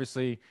history.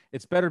 Obviously,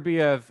 it's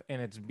Beterbiev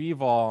and it's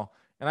Bivol.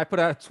 And I put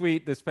out a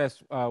tweet this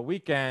past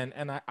weekend,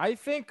 and I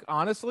think,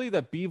 honestly,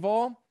 that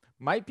Bivol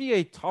might be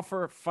a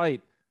tougher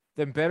fight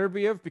than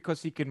Beterbiev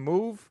because he can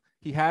move.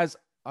 He has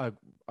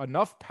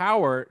enough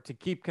power to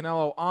keep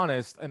Canelo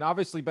honest. And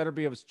obviously,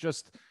 Beterbiev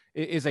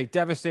is a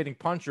devastating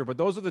puncher. But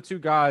those are the 2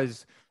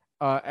 guys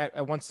at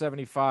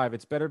 175.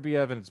 It's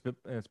Beterbiev and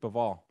it's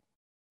Bivol.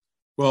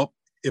 Well,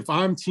 if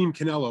I'm Team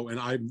Canelo and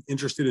I'm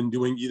interested in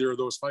doing either of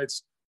those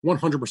fights,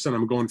 100%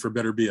 I'm going for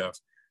Beterbiev.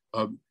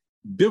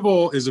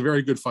 Bivol is a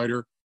very good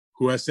fighter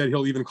who has said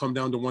he'll even come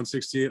down to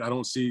 168. I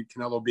don't see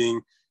Canelo being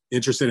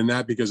interested in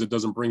that because it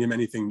doesn't bring him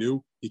anything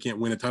new. He can't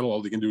win a title.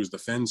 All he can do is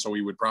defend. So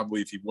he would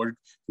probably, if he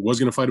was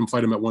going to fight him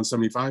at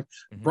 175.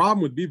 Mm-hmm.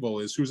 Problem with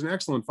Bivol is, who's an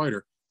excellent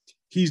fighter,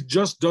 he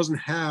just doesn't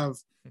have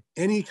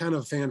any kind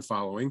of fan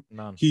following.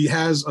 None. He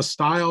has a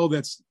style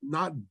that's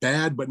not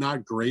bad, but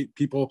not great.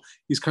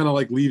 He's kind of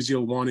like leaves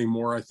you wanting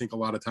more, I think, a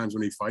lot of times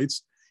when he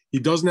fights. He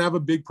doesn't have a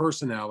big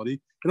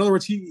personality. In other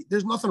words,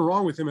 there's nothing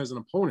wrong with him as an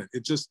opponent.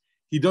 It just,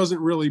 he doesn't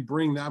really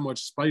bring that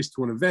much spice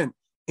to an event.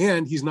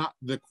 And he's not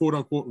the quote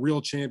unquote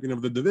real champion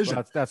of the division.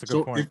 Well, that's a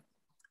good point.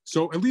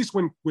 So at least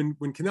when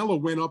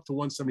Canelo went up to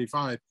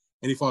 175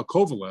 and he fought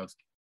Kovalev,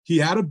 he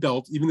had a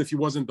belt, even if he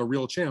wasn't the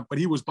real champ, but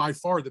he was by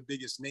far the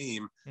biggest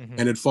name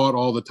and had fought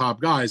all the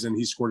top guys, and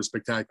he scored a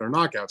spectacular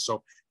knockout.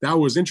 So that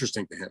was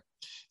interesting to him.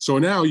 So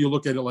now you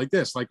look at it like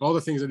this, like all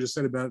the things I just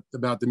said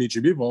about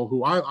Dimitri Bivol,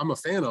 who I'm a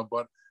fan of,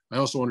 but I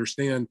also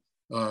understand,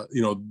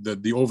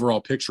 the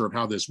overall picture of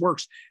how this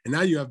works. And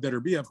now you have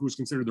Beterbiev, who's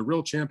considered the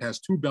real champ, has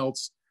 2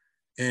 belts,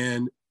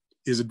 and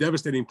is a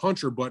devastating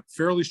puncher, but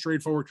fairly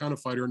straightforward kind of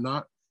fighter,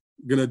 not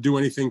going to do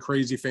anything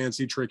crazy,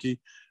 fancy, tricky.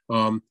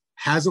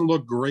 Hasn't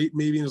looked great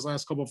maybe in his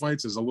last couple of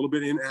fights, is a little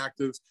bit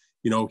inactive.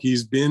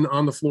 He's been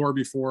on the floor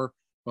before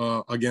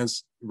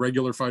against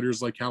regular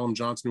fighters like Callum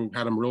Johnson, who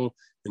had him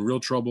in real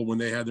trouble when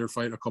they had their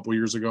fight a couple of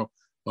years ago.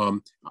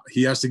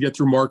 He has to get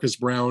through Marcus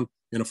Brown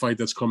in a fight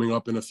that's coming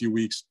up in a few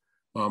weeks.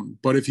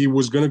 But if he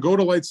was going to go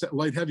to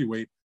light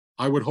heavyweight,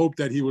 I would hope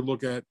that he would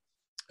look at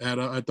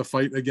the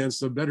fight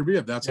against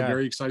Beterbiev. That's a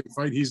very exciting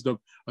fight.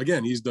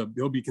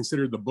 He'll be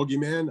considered the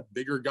boogeyman,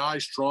 bigger guy,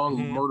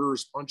 strong,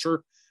 murderous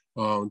puncher.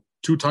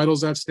 2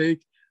 titles at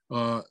stake.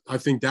 I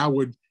think that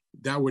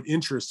would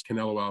interest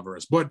Canelo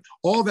Alvarez. But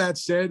all that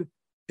said,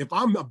 if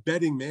I'm a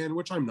betting man,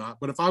 which I'm not,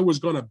 but if I was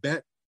going to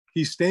bet,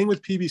 he's staying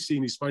with PBC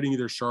and he's fighting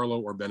either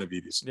Charlo or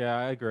Benavidez. Yeah,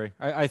 I agree.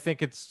 I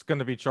think it's going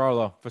to be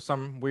Charlo for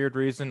some weird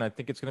reason. I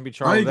think it's going to be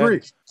Charlo. I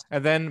agree.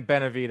 And then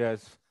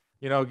Benavidez.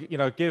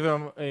 Give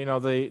him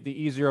the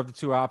easier of the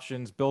 2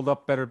 options. Build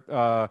up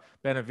better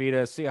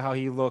Benavidez. See how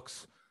he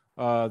looks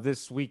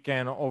this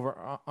weekend over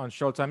on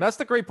Showtime. That's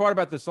the great part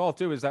about this all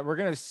too, is that we're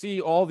going to see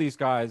all these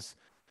guys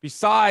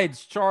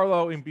besides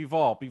Charlo and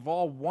Bivol.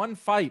 Bivol, 1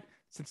 fight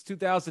since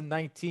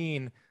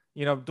 2019.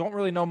 Don't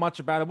really know much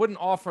about it. Wouldn't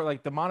offer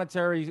like the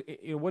monetary.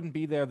 It wouldn't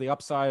be there. The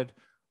upside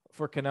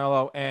for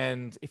Canelo.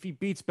 And if he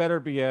beats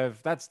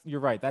Beterbiev, you're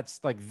right. That's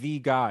like the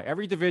guy.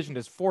 Every division,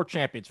 there's 4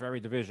 champions for every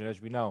division, as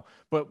we know.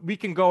 But we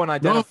can go and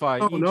identify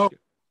No.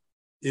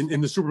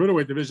 In the super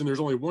middleweight division, there's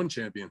only 1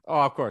 champion.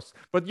 Oh, of course.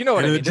 But you know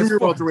what I mean. In the junior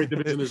welterweight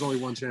division, there's only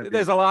 1 champion.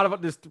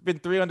 There's been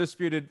 3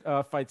 undisputed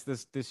fights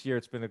this year.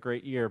 It's been a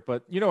great year.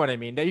 But you know what I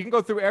mean. Now you can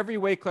go through every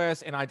weight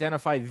class and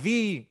identify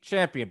the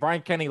champion.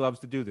 Brian Kenny loves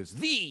to do this.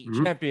 The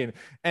champion.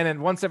 And then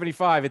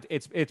 175,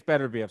 it's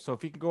Beterbiev. So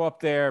if he can go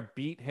up there,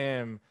 beat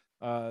him,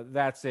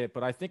 that's it.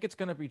 But I think it's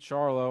going to be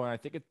Charlo, and I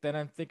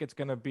think it's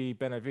going to be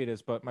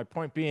Benavidez. But my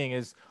point being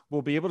is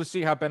we'll be able to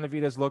see how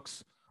Benavidez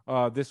looks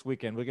this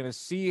weekend. We're going to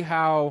see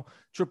how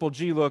Triple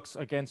G looks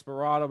against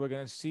Barada. We're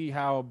going to see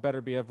how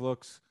Beterbiev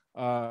looks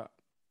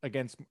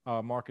against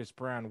Marcus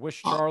Brown.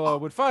 Wish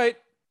Charlo would fight.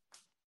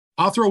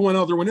 I'll throw one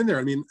other one in there.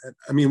 I mean,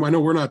 I know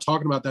we're not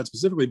talking about that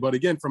specifically, but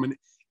again, from an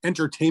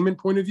entertainment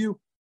point of view,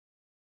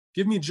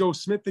 give me Joe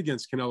Smith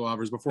against Canelo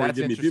Alvarez before you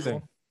give me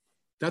Bivol.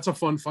 That's a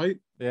fun fight.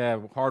 Yeah,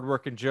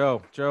 hardworking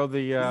Joe. Joe,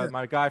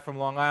 my guy from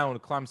Long Island who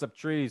climbs up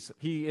trees.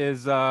 He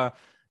is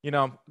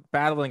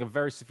battling a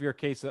very severe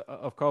case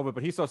of COVID,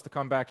 but he's supposed to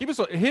come back.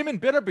 Him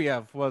and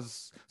Beterbiev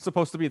was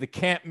supposed to be the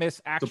can't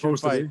miss action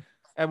fight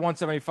at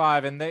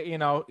 175. And they,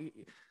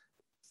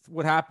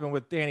 what happened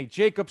with Danny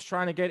Jacobs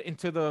trying to get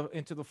into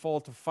the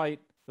fold to fight.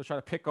 They'll try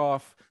to pick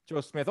off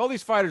Joe Smith. All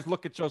these fighters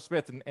look at Joe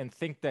Smith and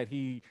think that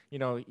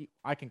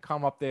I can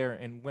come up there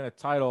and win a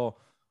title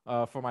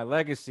for my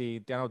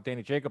legacy. I know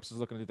Danny Jacobs is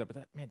looking to do that,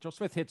 but man, Joe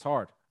Smith hits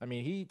hard. I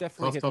mean, he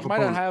definitely hits. Tough He might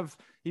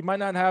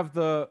not opponent. have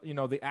the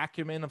the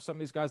acumen of some of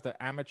these guys,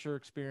 the amateur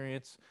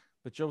experience,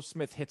 but Joe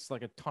Smith hits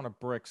like a ton of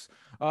bricks.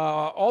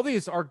 All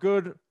these are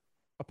good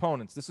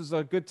opponents. This is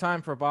a good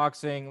time for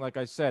boxing. Like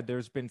I said,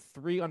 there's been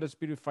 3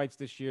 undisputed fights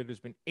this year. There's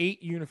been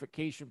 8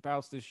 unification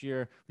bouts this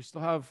year. We still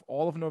have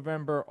all of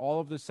November, all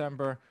of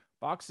December.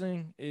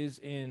 Boxing is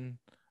in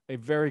a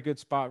very good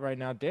spot right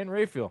now. Dan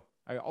Rayfield,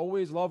 I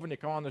always love when you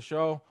come on the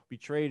show. We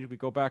trade, we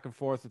go back and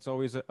forth. It's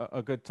always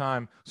a good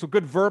time. So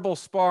good verbal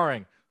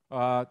sparring.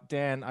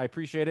 Dan, I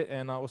appreciate it,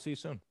 and we'll see you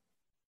soon.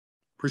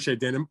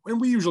 Appreciate it, Dan.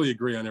 And we usually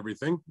agree on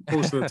everything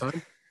most of the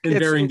time in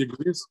varying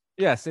degrees.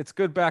 Yes, it's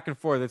good back and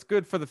forth. It's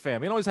good for the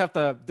fan. We don't always have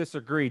to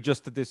disagree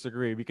just to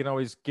disagree. We can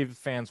always give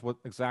fans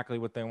exactly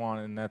what they want,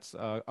 and that's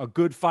a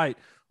good fight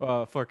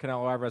for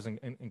Canelo Alvarez and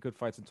good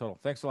fights in total.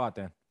 Thanks a lot,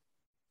 Dan.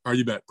 All right,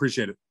 you bet.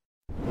 Appreciate it.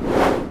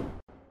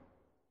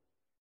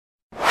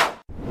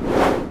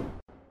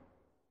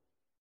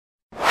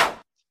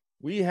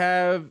 We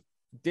have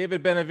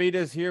David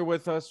Benavidez here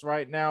with us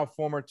right now,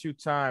 former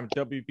 2-time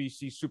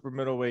WBC super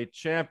middleweight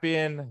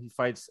champion. He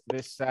fights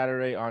this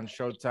Saturday on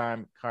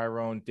Showtime.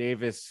 Kyrone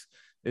Davis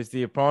is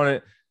the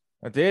opponent.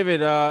 David,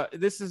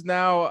 this is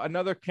now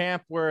another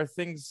camp where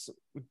things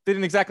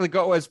didn't exactly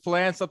go as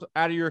planned, something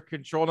out of your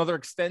control, another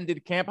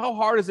extended camp. How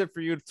hard is it for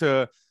you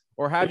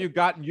or have you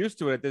gotten used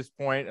to it at this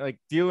point, like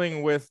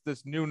dealing with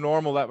this new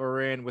normal that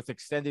we're in with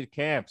extended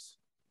camps?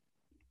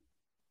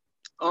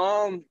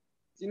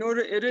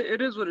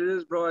 It is what it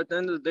is, bro. At the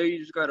end of the day,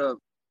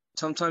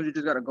 sometimes you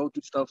just gotta go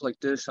through stuff like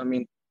this. I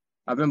mean,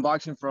 I've been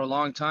boxing for a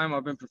long time.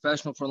 I've been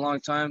professional for a long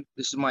time.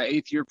 This is my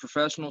 8th year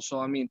professional. So,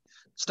 I mean,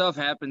 stuff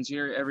happens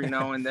here every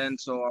now and then.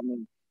 So, I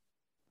mean,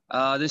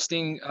 this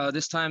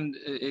time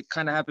it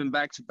kind of happened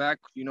back to back,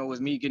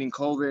 with me getting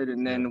COVID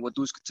and then with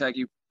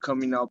Uzcategui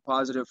coming out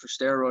positive for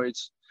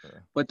steroids.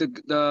 Sure. But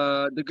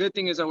the good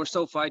thing is that we're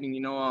still fighting,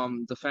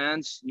 the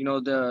fans,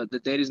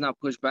 the date is not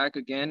pushed back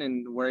again,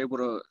 and we're able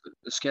to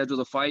schedule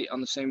the fight on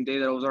the same day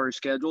that it was already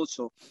scheduled.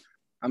 So,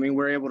 I mean,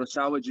 we're able to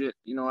salvage it,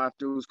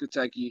 after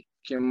Uzcategui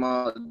came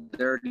out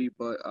dirty.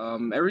 But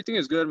everything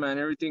is good, man.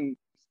 Everything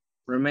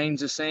remains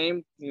the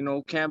same.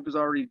 Camp is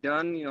already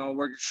done. I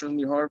worked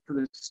extremely hard for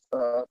this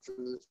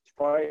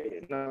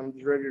fight, and I'm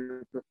just ready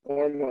to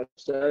perform on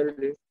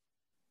Saturday.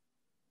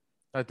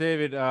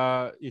 David,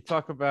 you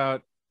talk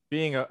about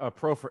being a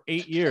pro for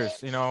 8 years,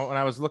 when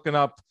I was looking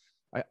up,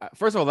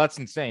 first of all, that's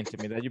insane to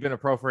me that you've been a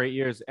pro for 8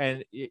 years,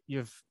 and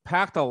you've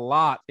packed a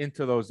lot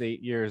into those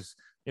 8 years,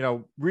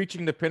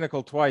 reaching the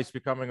pinnacle twice,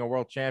 becoming a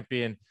world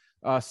champion,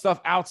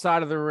 stuff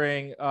outside of the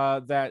ring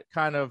that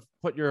kind of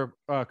put your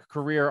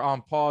career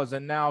on pause,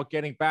 and now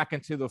getting back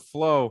into the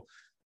flow.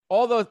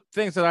 All the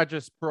things that I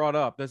just brought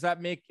up, does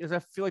that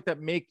feel like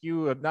that make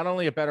you not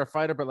only a better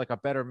fighter, but like a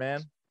better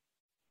man?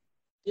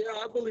 Yeah,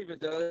 I believe it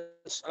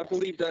does. I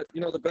believe that,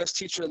 the best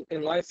teacher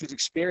in life is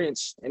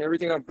experience, and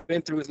everything I've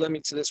been through has led me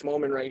to this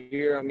moment right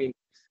here. I mean,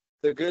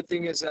 the good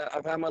thing is that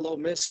I've had my little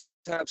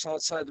mishaps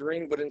outside the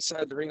ring, but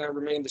inside the ring, I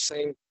remain the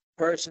same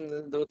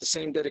person with the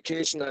same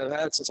dedication that I've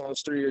had since I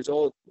was 3 years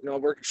old. I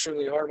worked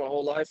extremely hard my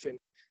whole life, and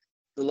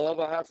the love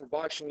I have for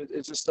boxing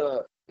is just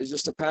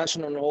a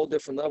passion on a whole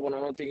different level, and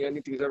I don't think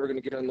anything's ever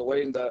going to get in the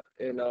way in that.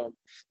 And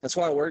that's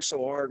why I work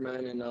so hard,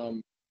 man. And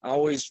I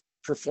always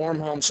perform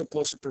how I'm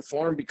supposed to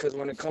perform, because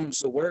when it comes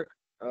to work,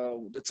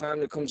 the time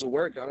that comes to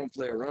work, I don't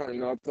play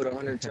around. I put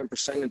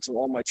 110% into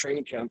all my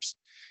training camps.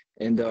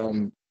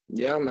 And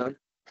yeah, man.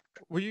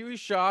 Were you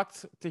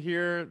shocked to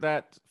hear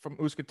that from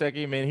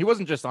Uzcategui? I mean, he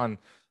wasn't just on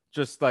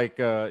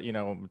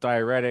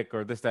diuretic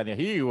or this, that, and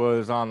he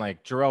was on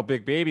like Jarrell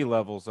Big Baby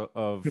levels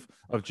of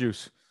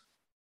juice.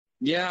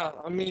 Yeah,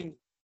 I mean,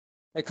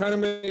 it kind of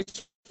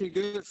makes me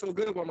feel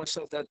good about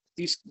myself that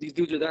these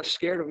dudes are that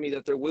scared of me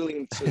that they're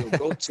willing to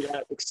go to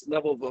that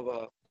level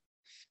of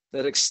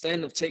that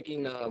extent of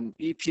taking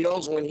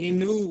EPOs. When he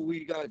knew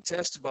we got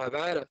tested by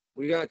VADA,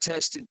 we got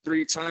tested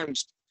 3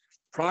 times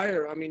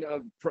prior. I mean,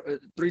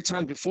 3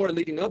 times before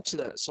leading up to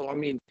that. So I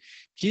mean,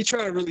 he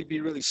tried to really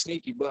be really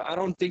sneaky, but I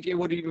don't think it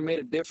would have even made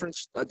a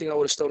difference. I think I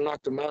would have still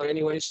knocked him out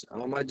anyways.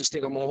 I just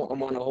think I'm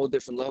on a whole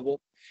different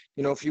level.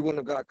 If he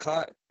wouldn't have got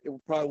caught, it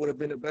probably would have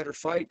been a better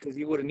fight because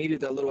he would have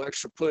needed that little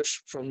extra push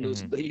from the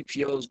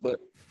EPOs, but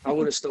I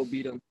would have still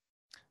beat him.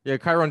 Yeah,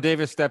 Kyrone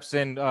Davis steps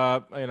in,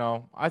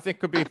 I think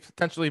could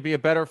potentially be a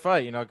better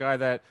fight. A guy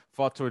that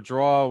fought to a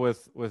draw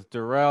with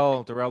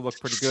Durrell. Durrell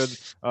looked pretty good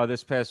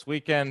this past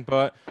weekend.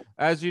 But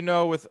as you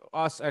know, with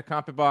us at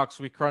CompuBox,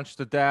 we crunch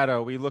the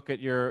data. We look at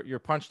your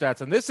punch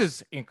stats, and this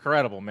is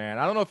incredible, man.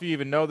 I don't know if you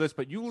even know this,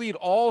 but you lead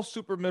all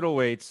super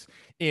middleweights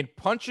in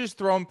punches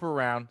thrown per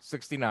round,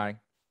 69.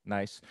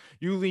 Nice.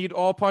 You lead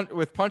all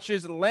with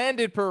punches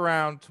landed per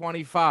round,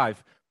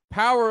 25.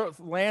 Power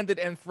landed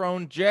and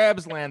thrown,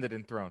 jabs landed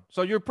and thrown.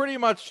 So you're pretty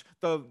much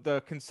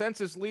the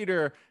consensus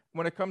leader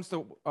when it comes to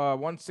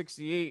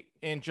 168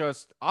 in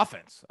just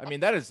offense. I mean,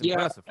 that is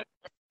impressive.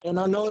 And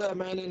I know that,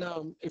 man.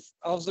 And if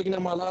I was looking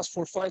at my last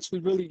 4 fights, we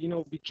really,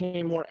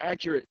 became more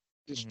accurate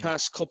this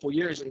past couple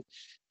years. And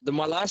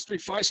my last 3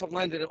 fights, I've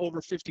landed at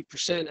over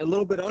 50%, a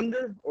little bit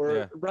under,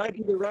 or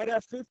either right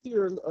at 50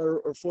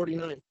 or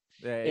 49.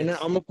 Yeah, and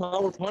I'm a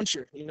power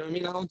puncher. You know what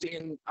I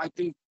mean? I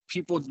think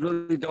people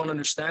really don't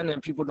understand that,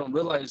 and people don't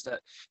realize that.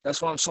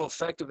 That's why I'm so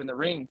effective in the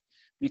ring,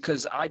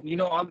 because I'm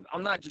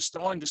not just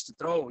throwing just to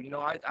throw. You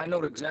know, I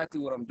know exactly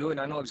what I'm doing.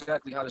 I know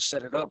exactly how to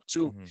set it up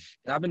too.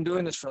 And I've been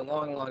doing this for a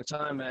long, long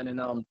time, man.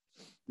 And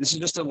this is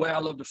just the way I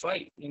love to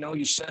fight. You know,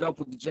 you set up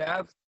with the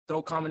jab,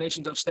 throw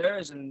combinations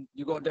upstairs, and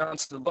you go down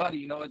to the body.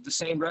 You know, it's the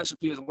same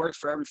recipe as it works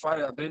for every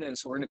fight I've been in.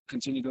 So we're going to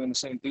continue doing the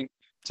same thing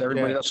to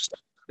everybody else.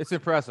 It's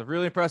impressive,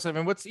 really impressive.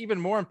 And what's even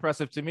more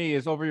impressive to me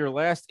is over your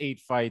last 8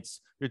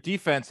 fights, your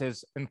defense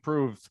has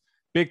improved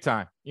big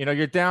time. You know,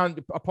 you're down,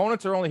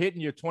 opponents are only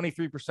hitting you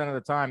 23% of the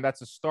time.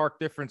 That's a stark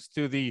difference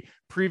to the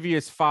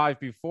previous 5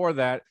 before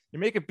that. You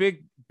make a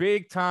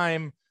big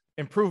time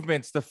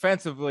improvements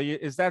defensively.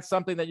 Is that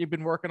something that you've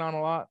been working on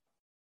a lot?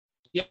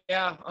 Yeah.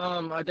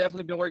 I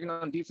definitely been working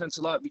on defense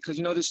a lot, because,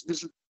 you know, this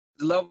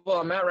level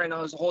I'm at right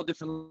now is a whole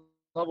different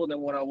level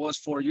than what I was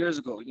 4 years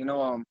ago. You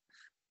know,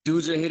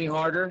 dudes are hitting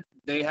harder.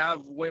 They have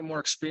way more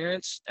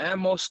experience,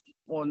 and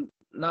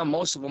not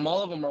most of them,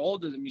 all of them are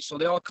older than me. So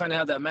they all kind of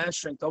have that man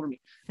strength over me.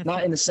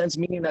 Not in the sense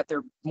meaning that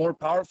they're more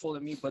powerful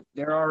than me, but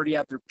they're already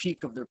at their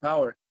peak of their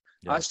power.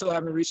 Yeah. I still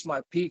haven't reached my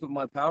peak of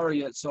my power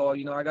yet. So,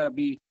 you know,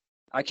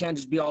 I can't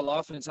just be all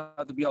offense. I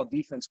have to be all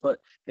defense. But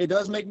it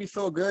does make me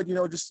feel good, you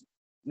know, just,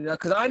 you know,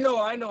 because I know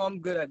I'm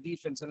good at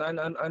defense, and I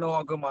know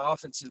how good my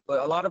offense is.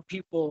 But a lot of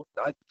people,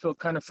 I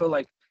kind of feel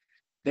like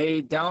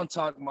they down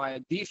talk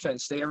my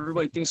defense.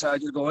 Everybody thinks I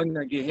just go in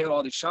there and get hit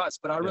all these shots,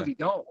 but I really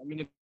don't. I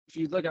mean, if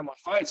you look at my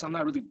fights, I'm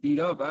not really beat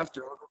up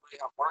after. I don't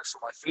really have marks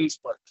on my face,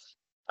 but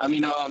I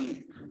mean,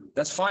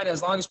 that's fine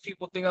as long as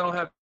people think I don't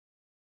have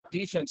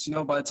defense. You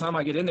know, by the time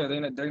I get in there, they're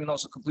gonna know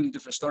it's a completely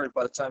different story.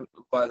 By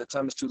the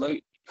time it's too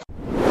late.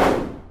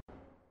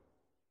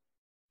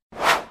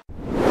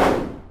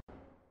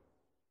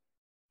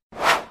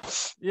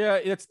 Yeah,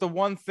 it's the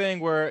one thing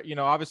where, you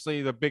know,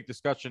 obviously the big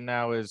discussion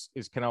now is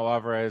Canelo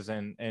Alvarez,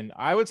 and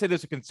I would say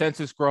there's a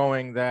consensus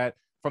growing that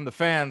from the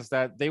fans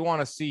that they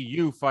want to see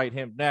you fight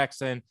him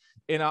next. And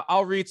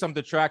I'll read some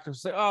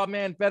detractors say, oh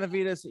man,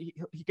 Benavidez,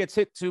 he gets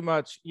hit too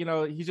much. You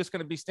know, he's just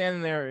going to be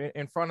standing there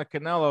in front of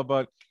Canelo.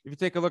 But if you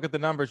take a look at the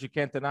numbers, you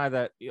can't deny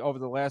that over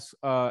the last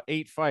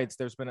 8 fights,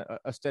 there's been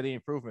a steady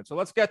improvement. So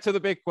let's get to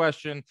the big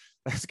question.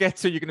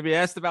 You're going to be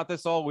asked about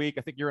this all week.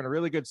 I think you're in a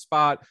really good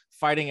spot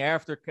fighting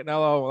after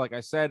Canelo. Like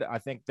I said, I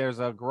think there's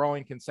a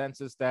growing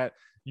consensus that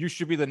you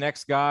should be the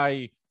next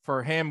guy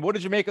for him. What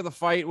did you make of the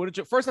fight?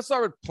 First, let's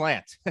start with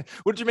Plant.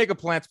 What did you make of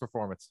Plant's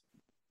performance?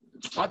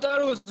 I thought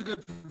it was a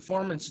good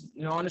performance.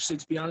 You know, honestly,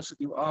 to be honest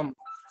with you,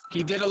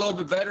 he did a little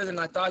bit better than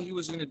I thought he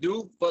was going to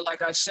do. But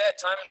like I said,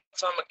 time and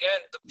time again,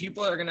 the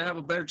people that are going to have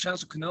a better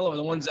chance with Canelo are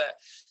the ones that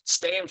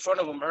stay in front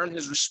of him, earn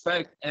his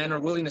respect, and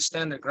are willing to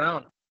stand their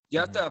ground. You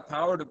have to have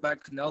power to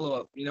back Canelo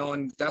up, you know,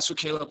 and that's what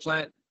Caleb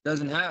Plant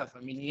doesn't have. I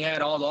mean, he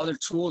had all the other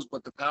tools,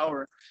 but the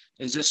power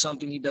is just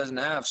something he doesn't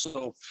have.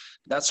 So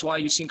that's why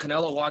you've seen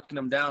Canelo walking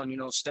him down, you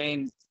know,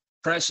 staying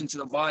pressing to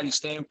the body,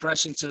 staying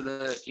pressing to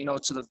the, you know,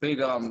 to the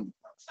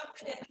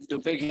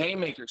big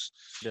haymakers,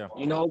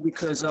 you know,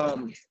 because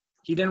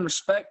he didn't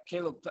respect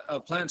Caleb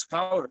Plant's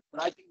power.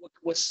 But I think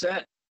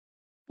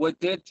what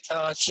did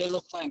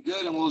Caleb Plant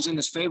good and what was in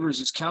his favor is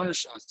his counter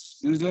shots.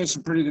 He was doing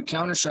some pretty good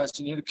counter shots,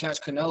 and he had to catch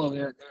Canelo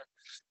here and there.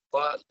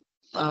 But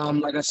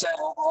like I said,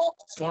 overall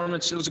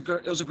performance, it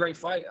was a great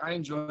fight. I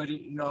enjoyed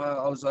it. You know,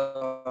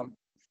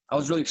 I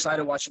was really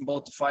excited watching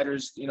both the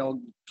fighters, you know,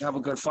 have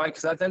a good fight,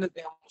 because at the end of the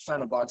day, I'm a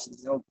fan of boxing.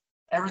 You know,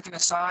 everything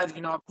aside,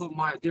 you know, I put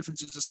my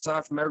differences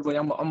aside from everybody.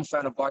 I'm a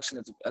fan of boxing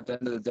at the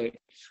end of the day.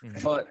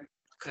 But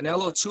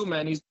Canelo too,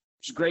 man, he's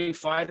a great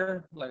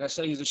fighter. Like I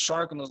said, he's a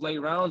shark in those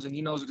late rounds, and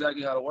he knows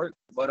exactly how to work.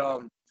 But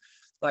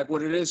like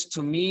what it is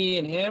to me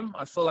and him,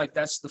 I feel like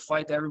that's the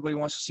fight that everybody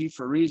wants to see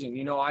for a reason.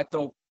 You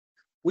know,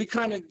 we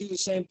kind of do the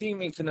same thing,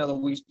 me and Canelo.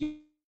 We,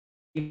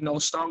 you know,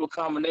 start with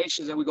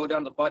combinations and we go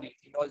down the body.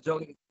 You know,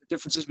 the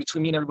differences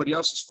between me and everybody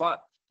else is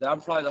fought. That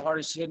I'm probably the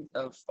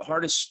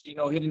hardest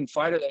hitting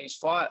fighter that he's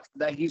fought,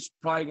 that he's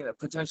probably going to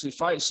potentially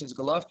fight since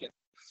Golovkin.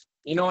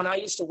 You know, and I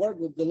used to work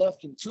with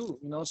Golovkin too,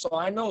 you know, so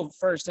I know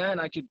firsthand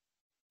I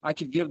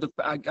could give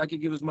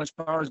as much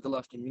power as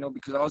Golovkin, you know,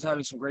 because I was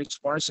having some great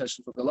sparring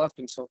sessions with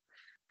Golovkin. So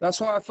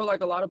that's why I feel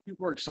like a lot of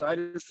people are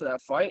excited for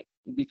that fight,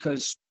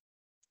 because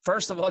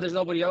first of all, there's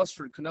nobody else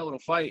for Canelo to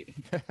fight.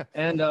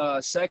 And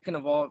second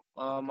of all,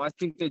 I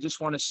think they just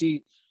want to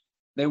see,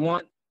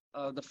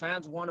 the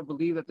fans want to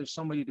believe that there's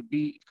somebody to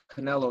beat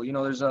Canelo. You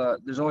know, there's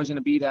always going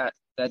to be that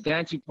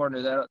dancing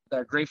partner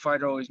that great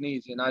fighter always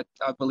needs, and I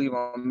believe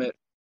I'm it.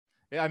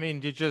 Yeah, I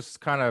mean, you just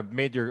kind of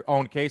made your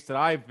own case that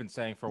I've been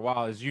saying for a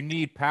while, is you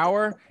need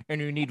power and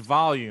you need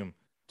volume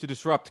to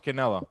disrupt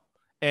Canelo.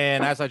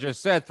 And as I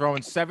just said,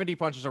 throwing 70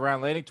 punches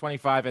around, landing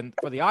 25, and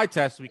for the eye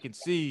test, we can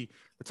see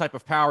the type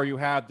of power you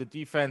have, the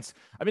defense.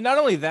 I mean, not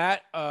only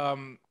that,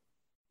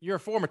 you're a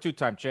former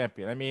two-time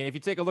champion. I mean, if you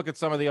take a look at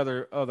some of the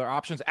other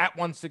options at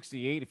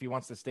 168, if he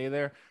wants to stay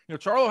there,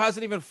 Charlo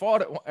hasn't even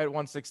fought at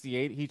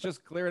 168. He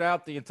just cleared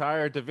out the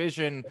entire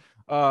division.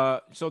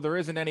 So there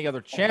isn't any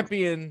other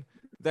champion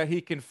that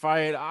he can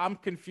fight. I'm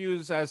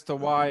confused as to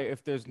why,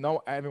 if there's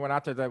no anyone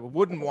out there that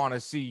wouldn't want to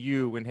see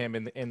you and him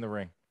in the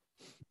ring.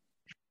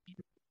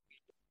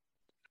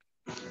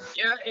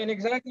 Yeah, and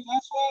exactly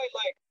that's why,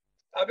 like,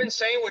 I've been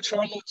saying with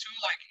Charlo too,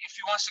 like, if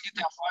he wants to get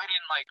that fight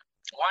in, like,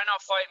 why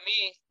not fight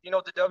me?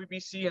 The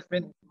WBC has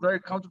been very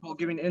comfortable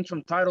giving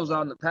interim titles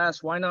out in the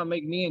past. Why not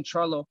make me and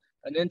Charlo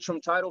an interim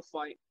title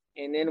fight,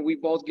 and then we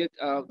both get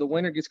the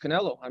winner gets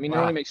Canelo? I mean, It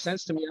only makes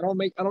sense to me.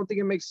 I don't think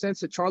it makes sense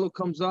that Charlo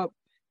comes up,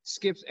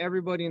 skips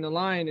everybody in the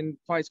line, and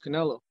fights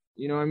Canelo.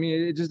 You know what I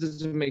mean? It just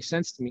doesn't make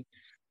sense to me.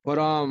 But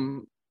I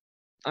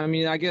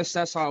mean, I guess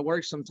that's how it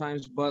works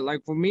sometimes. But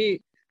like for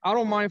me, I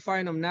don't mind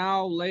fighting him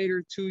now,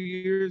 later, 2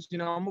 years. I'm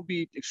going to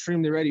be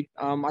extremely ready.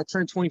 I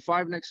turn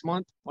 25 next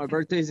month. My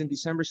birthday is in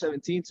December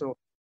 17th. So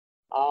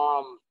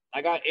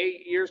I got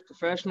 8 years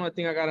professional. I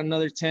think I got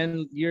another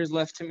 10 years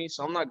left to me.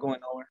 So I'm not going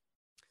nowhere.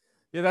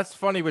 Yeah, that's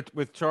funny with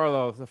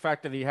Charlo, the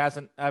fact that he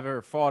hasn't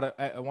ever fought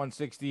at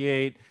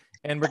 168.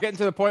 And we're getting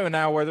to the point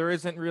now where there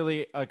isn't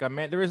really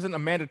there isn't a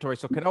mandatory.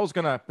 So Canelo's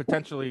going to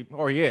potentially,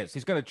 or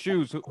he's going to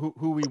choose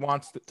who he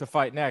wants to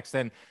fight next.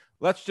 And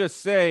let's just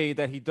say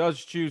that he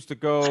does choose to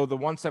go the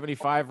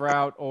 175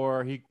 route,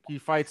 or he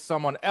fights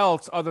someone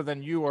else other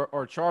than you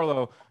or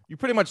Charlo. You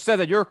pretty much said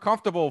that you're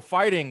comfortable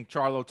fighting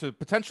Charlo to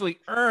potentially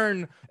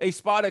earn a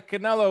spot at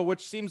Canelo,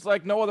 which seems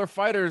like no other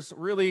fighters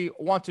really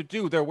want to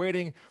do. They're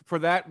waiting for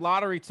that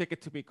lottery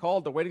ticket to be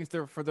called. They're waiting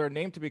for their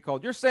name to be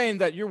called. You're saying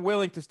that you're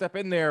willing to step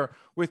in there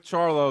with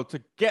Charlo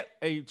to get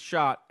a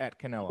shot at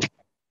Canelo.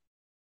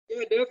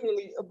 Yeah,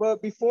 definitely. But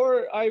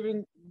before I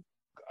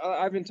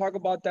even talk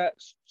about that,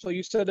 so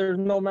you said there's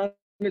no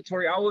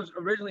mandatory. I was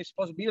originally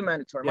supposed to be the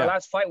mandatory. My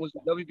last fight was the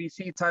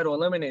WBC title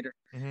eliminator.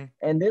 Mm-hmm.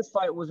 And this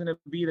fight was going to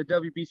be the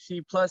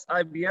WBC plus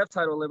IBF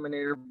title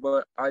eliminator,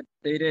 but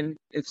they didn't.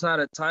 It's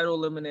not a title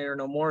eliminator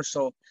no more.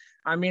 So,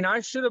 I mean, I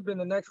should have been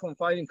the next one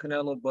fighting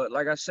Canelo, but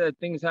like I said,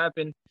 things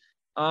happen.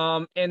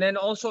 And then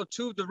also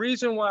too, the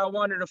reason why I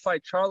wanted to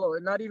fight Charlo,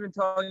 and not even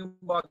talking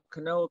about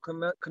Canelo.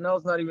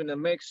 Canelo's not even in the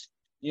mix.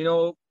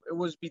 It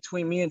was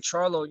between me and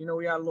Charlo.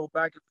 We had a little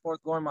back and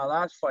forth going my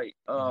last fight.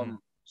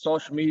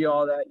 Social media,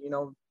 all that,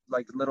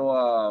 like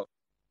little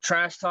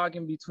trash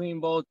talking between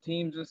both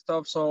teams and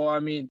stuff. So, I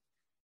mean,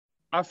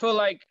 I feel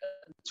like,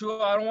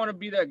 I don't want to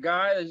be that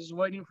guy that's just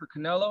waiting for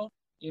Canelo.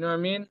 You know what I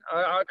mean?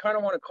 I kind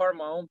of want to carve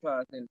my own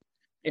path. And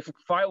if a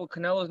fight with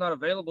Canelo is not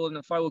available, then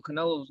the fight with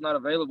Canelo is not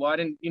available. I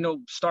didn't,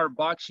 start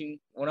boxing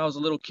when I was a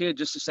little kid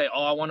just to say,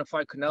 oh, I want to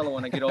fight Canelo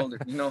when I get older.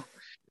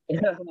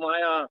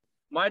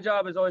 My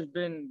job has always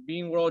been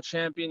being world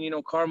champion,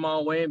 carve my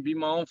own way and be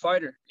my own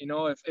fighter.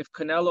 If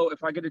Canelo,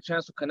 if I get a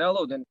chance with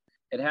Canelo, then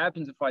it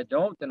happens. If I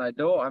don't, then I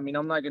don't. I mean,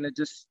 I'm not going to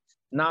just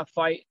not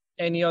fight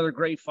any other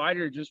great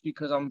fighter just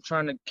because I'm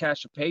trying to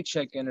cash a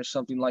paycheck in or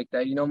something like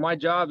that. My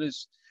job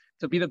is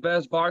to be the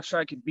best boxer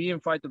I could be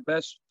and fight the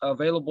best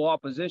available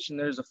opposition.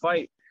 There's a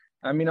fight.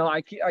 I mean,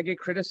 I get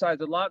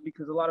criticized a lot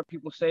because a lot of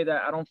people say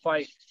that I don't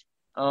fight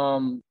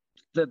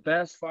the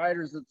best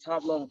fighters, the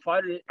top level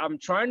fighter. I'm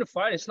trying to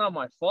fight. It's not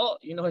my fault.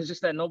 It's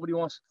just that nobody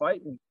wants to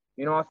fight me.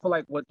 I feel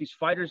like what these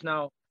fighters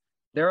now,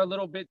 they're a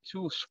little bit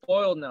too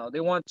spoiled now.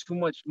 They want too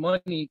much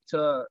money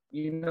to,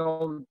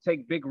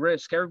 take big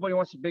risk. Everybody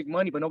wants the big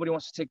money, but nobody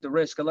wants to take the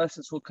risk unless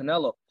it's with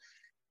Canelo.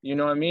 You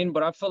know what I mean?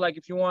 But I feel like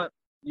if you want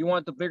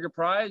the bigger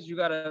prize, you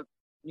gotta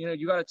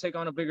take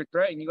on a bigger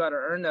threat and you gotta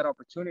earn that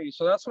opportunity.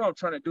 So that's what I'm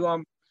trying to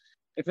do.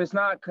 If it's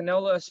not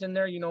Canelo that's in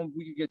there, we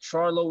could get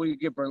Charlo, we could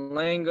get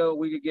Berlanga,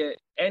 we could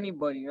get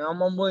anybody. I'm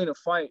willing to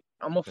fight.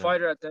 I'm a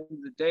fighter at the end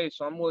of the day,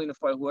 so I'm willing to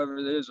fight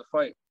whoever there is to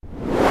fight.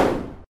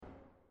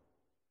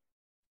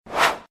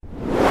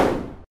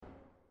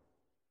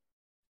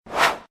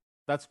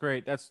 That's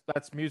great. That's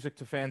music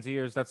to fans'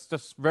 ears. That's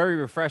just very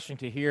refreshing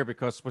to hear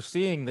because we're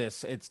seeing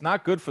this. It's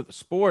not good for the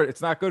sport.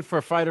 It's not good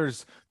for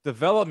fighters'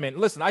 development.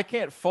 Listen, I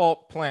can't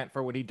fault Plant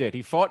for what he did.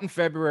 He fought in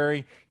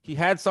February. He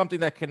had something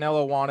that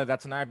Canelo wanted.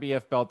 That's an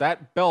IBF belt.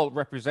 That belt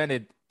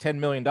represented $10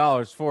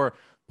 million for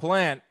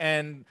Plant.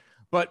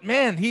 But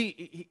man,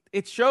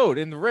 it showed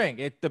in the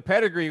ring. The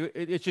pedigree,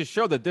 it just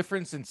showed the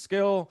difference in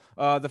skill.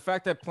 The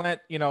fact that Plant,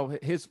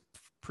 his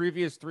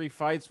previous 3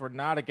 fights were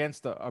not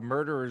against a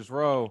murderer's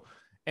row.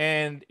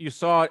 And you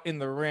saw it in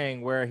the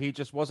ring where he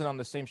just wasn't on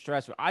the same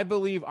stress. I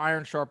believe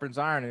iron sharpens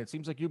iron, and it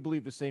seems like you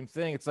believe the same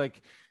thing. It's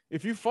like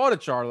if you fought a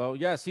Charlo,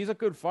 yes, he's a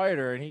good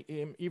fighter, and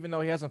even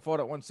though he hasn't fought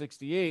at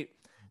 168,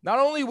 not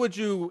only would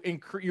you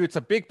it's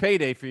a big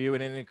payday for you,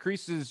 and it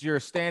increases your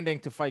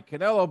standing to fight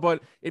Canelo,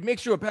 but it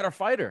makes you a better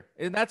fighter,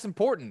 and that's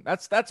important.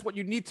 That's what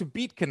you need to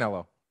beat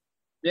Canelo.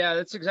 Yeah,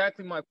 that's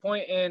exactly my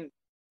point, and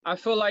I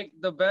feel like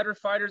the better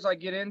fighters I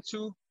get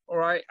into,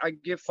 or I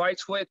get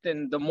fights with,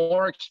 and the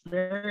more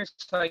experience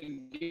I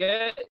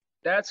get,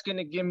 that's going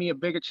to give me a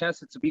bigger chance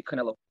to beat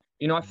Canelo.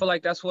 I feel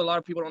like that's what a lot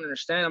of people don't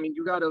understand. I mean,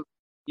 you're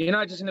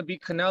not just going to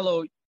beat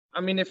Canelo.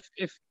 I mean, if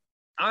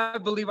I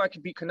believe I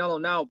could beat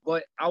Canelo now,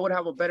 but I would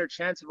have a better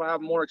chance if I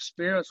have more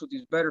experience with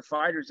these better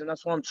fighters, and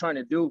that's what I'm trying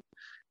to do.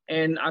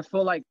 And I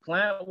feel like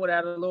Plant would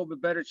have had a little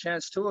bit better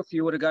chance too if he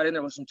would have got in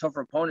there with some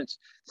tougher opponents.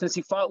 Since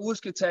he fought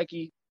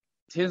Uzcategui,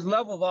 his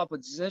level of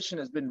opposition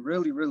has been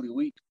really, really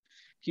weak.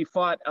 He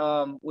fought,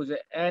 was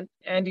it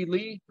Andy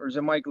Lee or is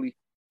it Mike Lee?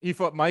 He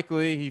fought Mike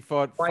Lee, he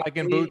fought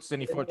Feigen Boots,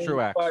 and he fought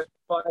Truex.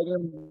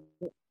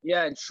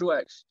 Yeah, and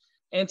Truex.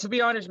 And to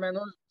be honest, man,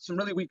 those are some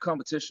really weak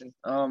competition.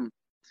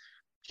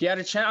 He had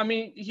a chance. I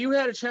mean, he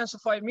had a chance to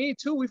fight me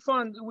too.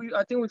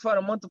 I think we fought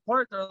a month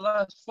apart their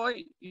last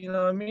fight. You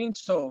know what I mean?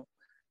 So,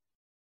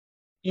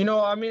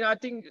 I mean, I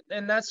think,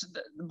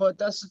 but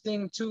that's the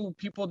thing too.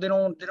 People they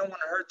don't want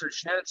to hurt their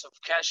chance of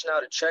cashing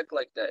out a check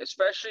like that.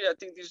 Especially, I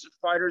think these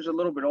fighters are a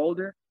little bit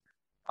older.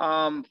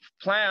 Plant,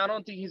 I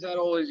don't think he's that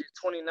old. Is he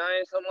 29,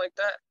 something like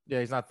that? Yeah,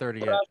 he's not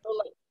 30 but yet.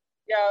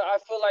 I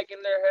feel like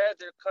in their head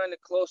they're kind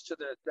of close to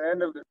the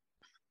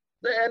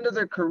end of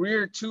their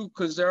career too,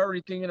 because they're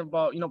already thinking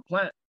about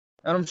Plant,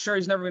 and I'm sure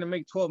he's never going to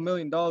make $12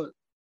 million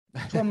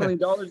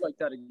like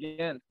that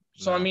again.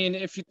 So, no. I mean,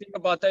 if you think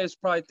about that, it's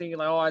probably thinking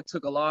like, oh, I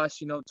took a loss,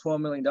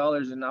 $12 million,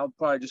 and I'll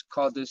probably just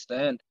call this the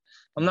end.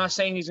 I'm not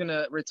saying he's going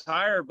to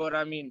retire, but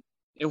I mean,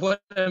 it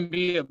wouldn't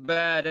be a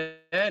bad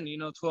end,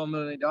 $12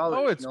 million.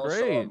 Oh, it's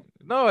great. So,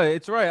 no,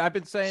 it's right. I've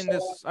been saying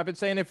this. I've been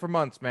saying it for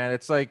months, man.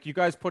 It's like you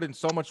guys put in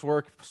so much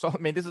work. So, I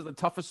mean, this is the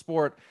toughest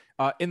sport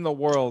in the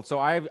world. So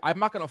I'm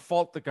not going to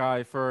fault the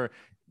guy for,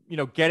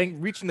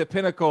 reaching the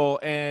pinnacle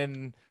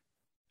and,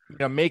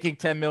 making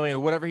 10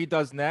 million, whatever he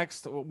does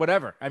next,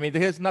 whatever. I mean,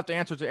 he has enough to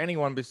answer to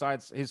anyone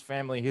besides his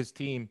family, his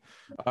team,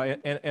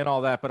 and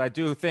all that. But I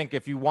do think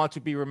if you want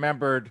to be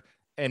remembered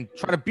and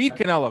try to beat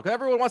Canelo, because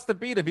everyone wants to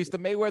beat him. He's the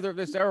Mayweather of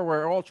this era.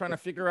 We're all trying to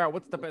figure out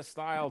what's the best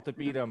style to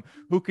beat him,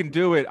 who can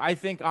do it. I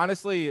think,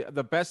 honestly,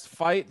 the best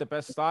fight, the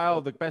best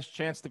style, the best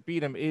chance to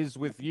beat him is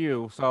with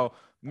you. So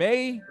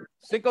May,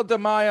 Cinco de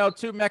Mayo,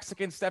 2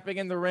 Mexicans stepping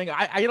in the ring.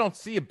 I don't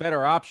see a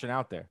better option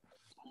out there.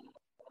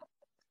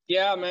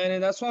 Yeah, man,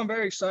 and that's why I'm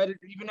very excited.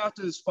 Even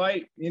after this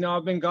fight,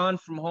 I've been gone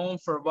from home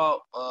for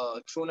about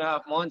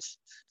 2.5 months.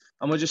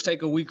 I'm going to just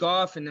take a week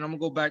off, and then I'm going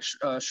to go back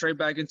straight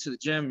back into the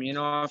gym.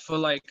 I feel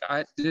like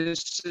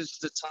this is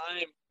the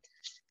time.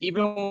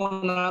 Even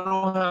when I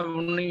don't have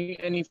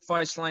any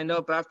fights lined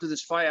up after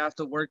this fight, I have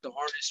to work the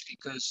hardest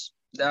because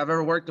I've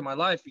ever worked in my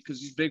life, because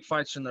these big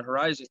fights are on the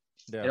horizon.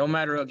 Yeah. It don't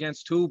matter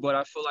against who, but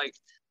I feel like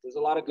there's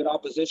a lot of good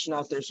opposition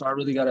out there, so I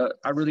really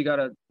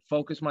gotta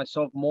focus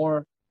myself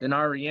more than I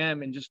already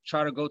am and just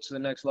try to go to the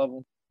next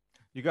level.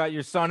 You got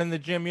your son in the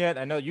gym yet?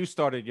 I know you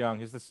started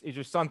young. Is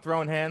your son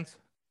throwing hands?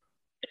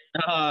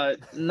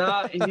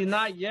 Not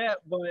yet,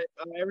 but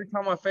every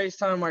time I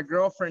FaceTime my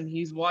girlfriend,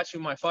 he's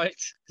watching my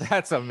fights.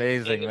 That's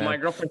amazing, man. My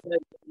girlfriend said,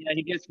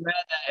 he gets mad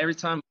that every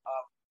time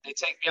they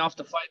take me off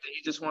the fight that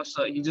he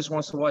just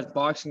wants to watch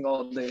boxing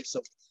all day. So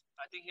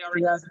I think he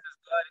already has it in his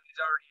blood, and he's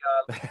already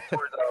looking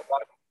towards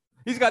boxing.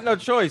 He's got no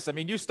choice. I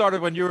mean, you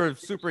started when you were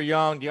super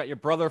young. You got your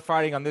brother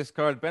fighting on this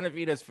card.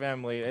 Benavidez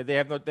family. They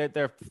have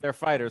they're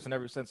fighters in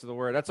every sense of the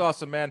word. That's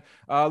awesome, man.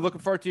 Looking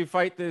forward to you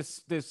fight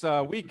this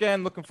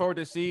weekend. Looking forward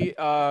to see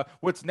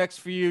what's next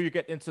for you. You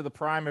get into the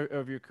prime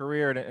of your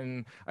career,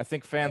 and I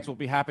think fans will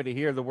be happy to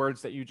hear the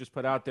words that you just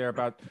put out there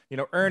about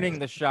earning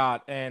the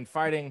shot and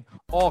fighting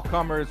all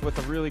comers with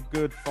a really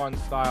good, fun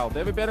style.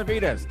 David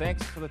Benavidez,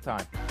 thanks for the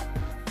time.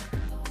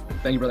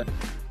 Thank you, brother.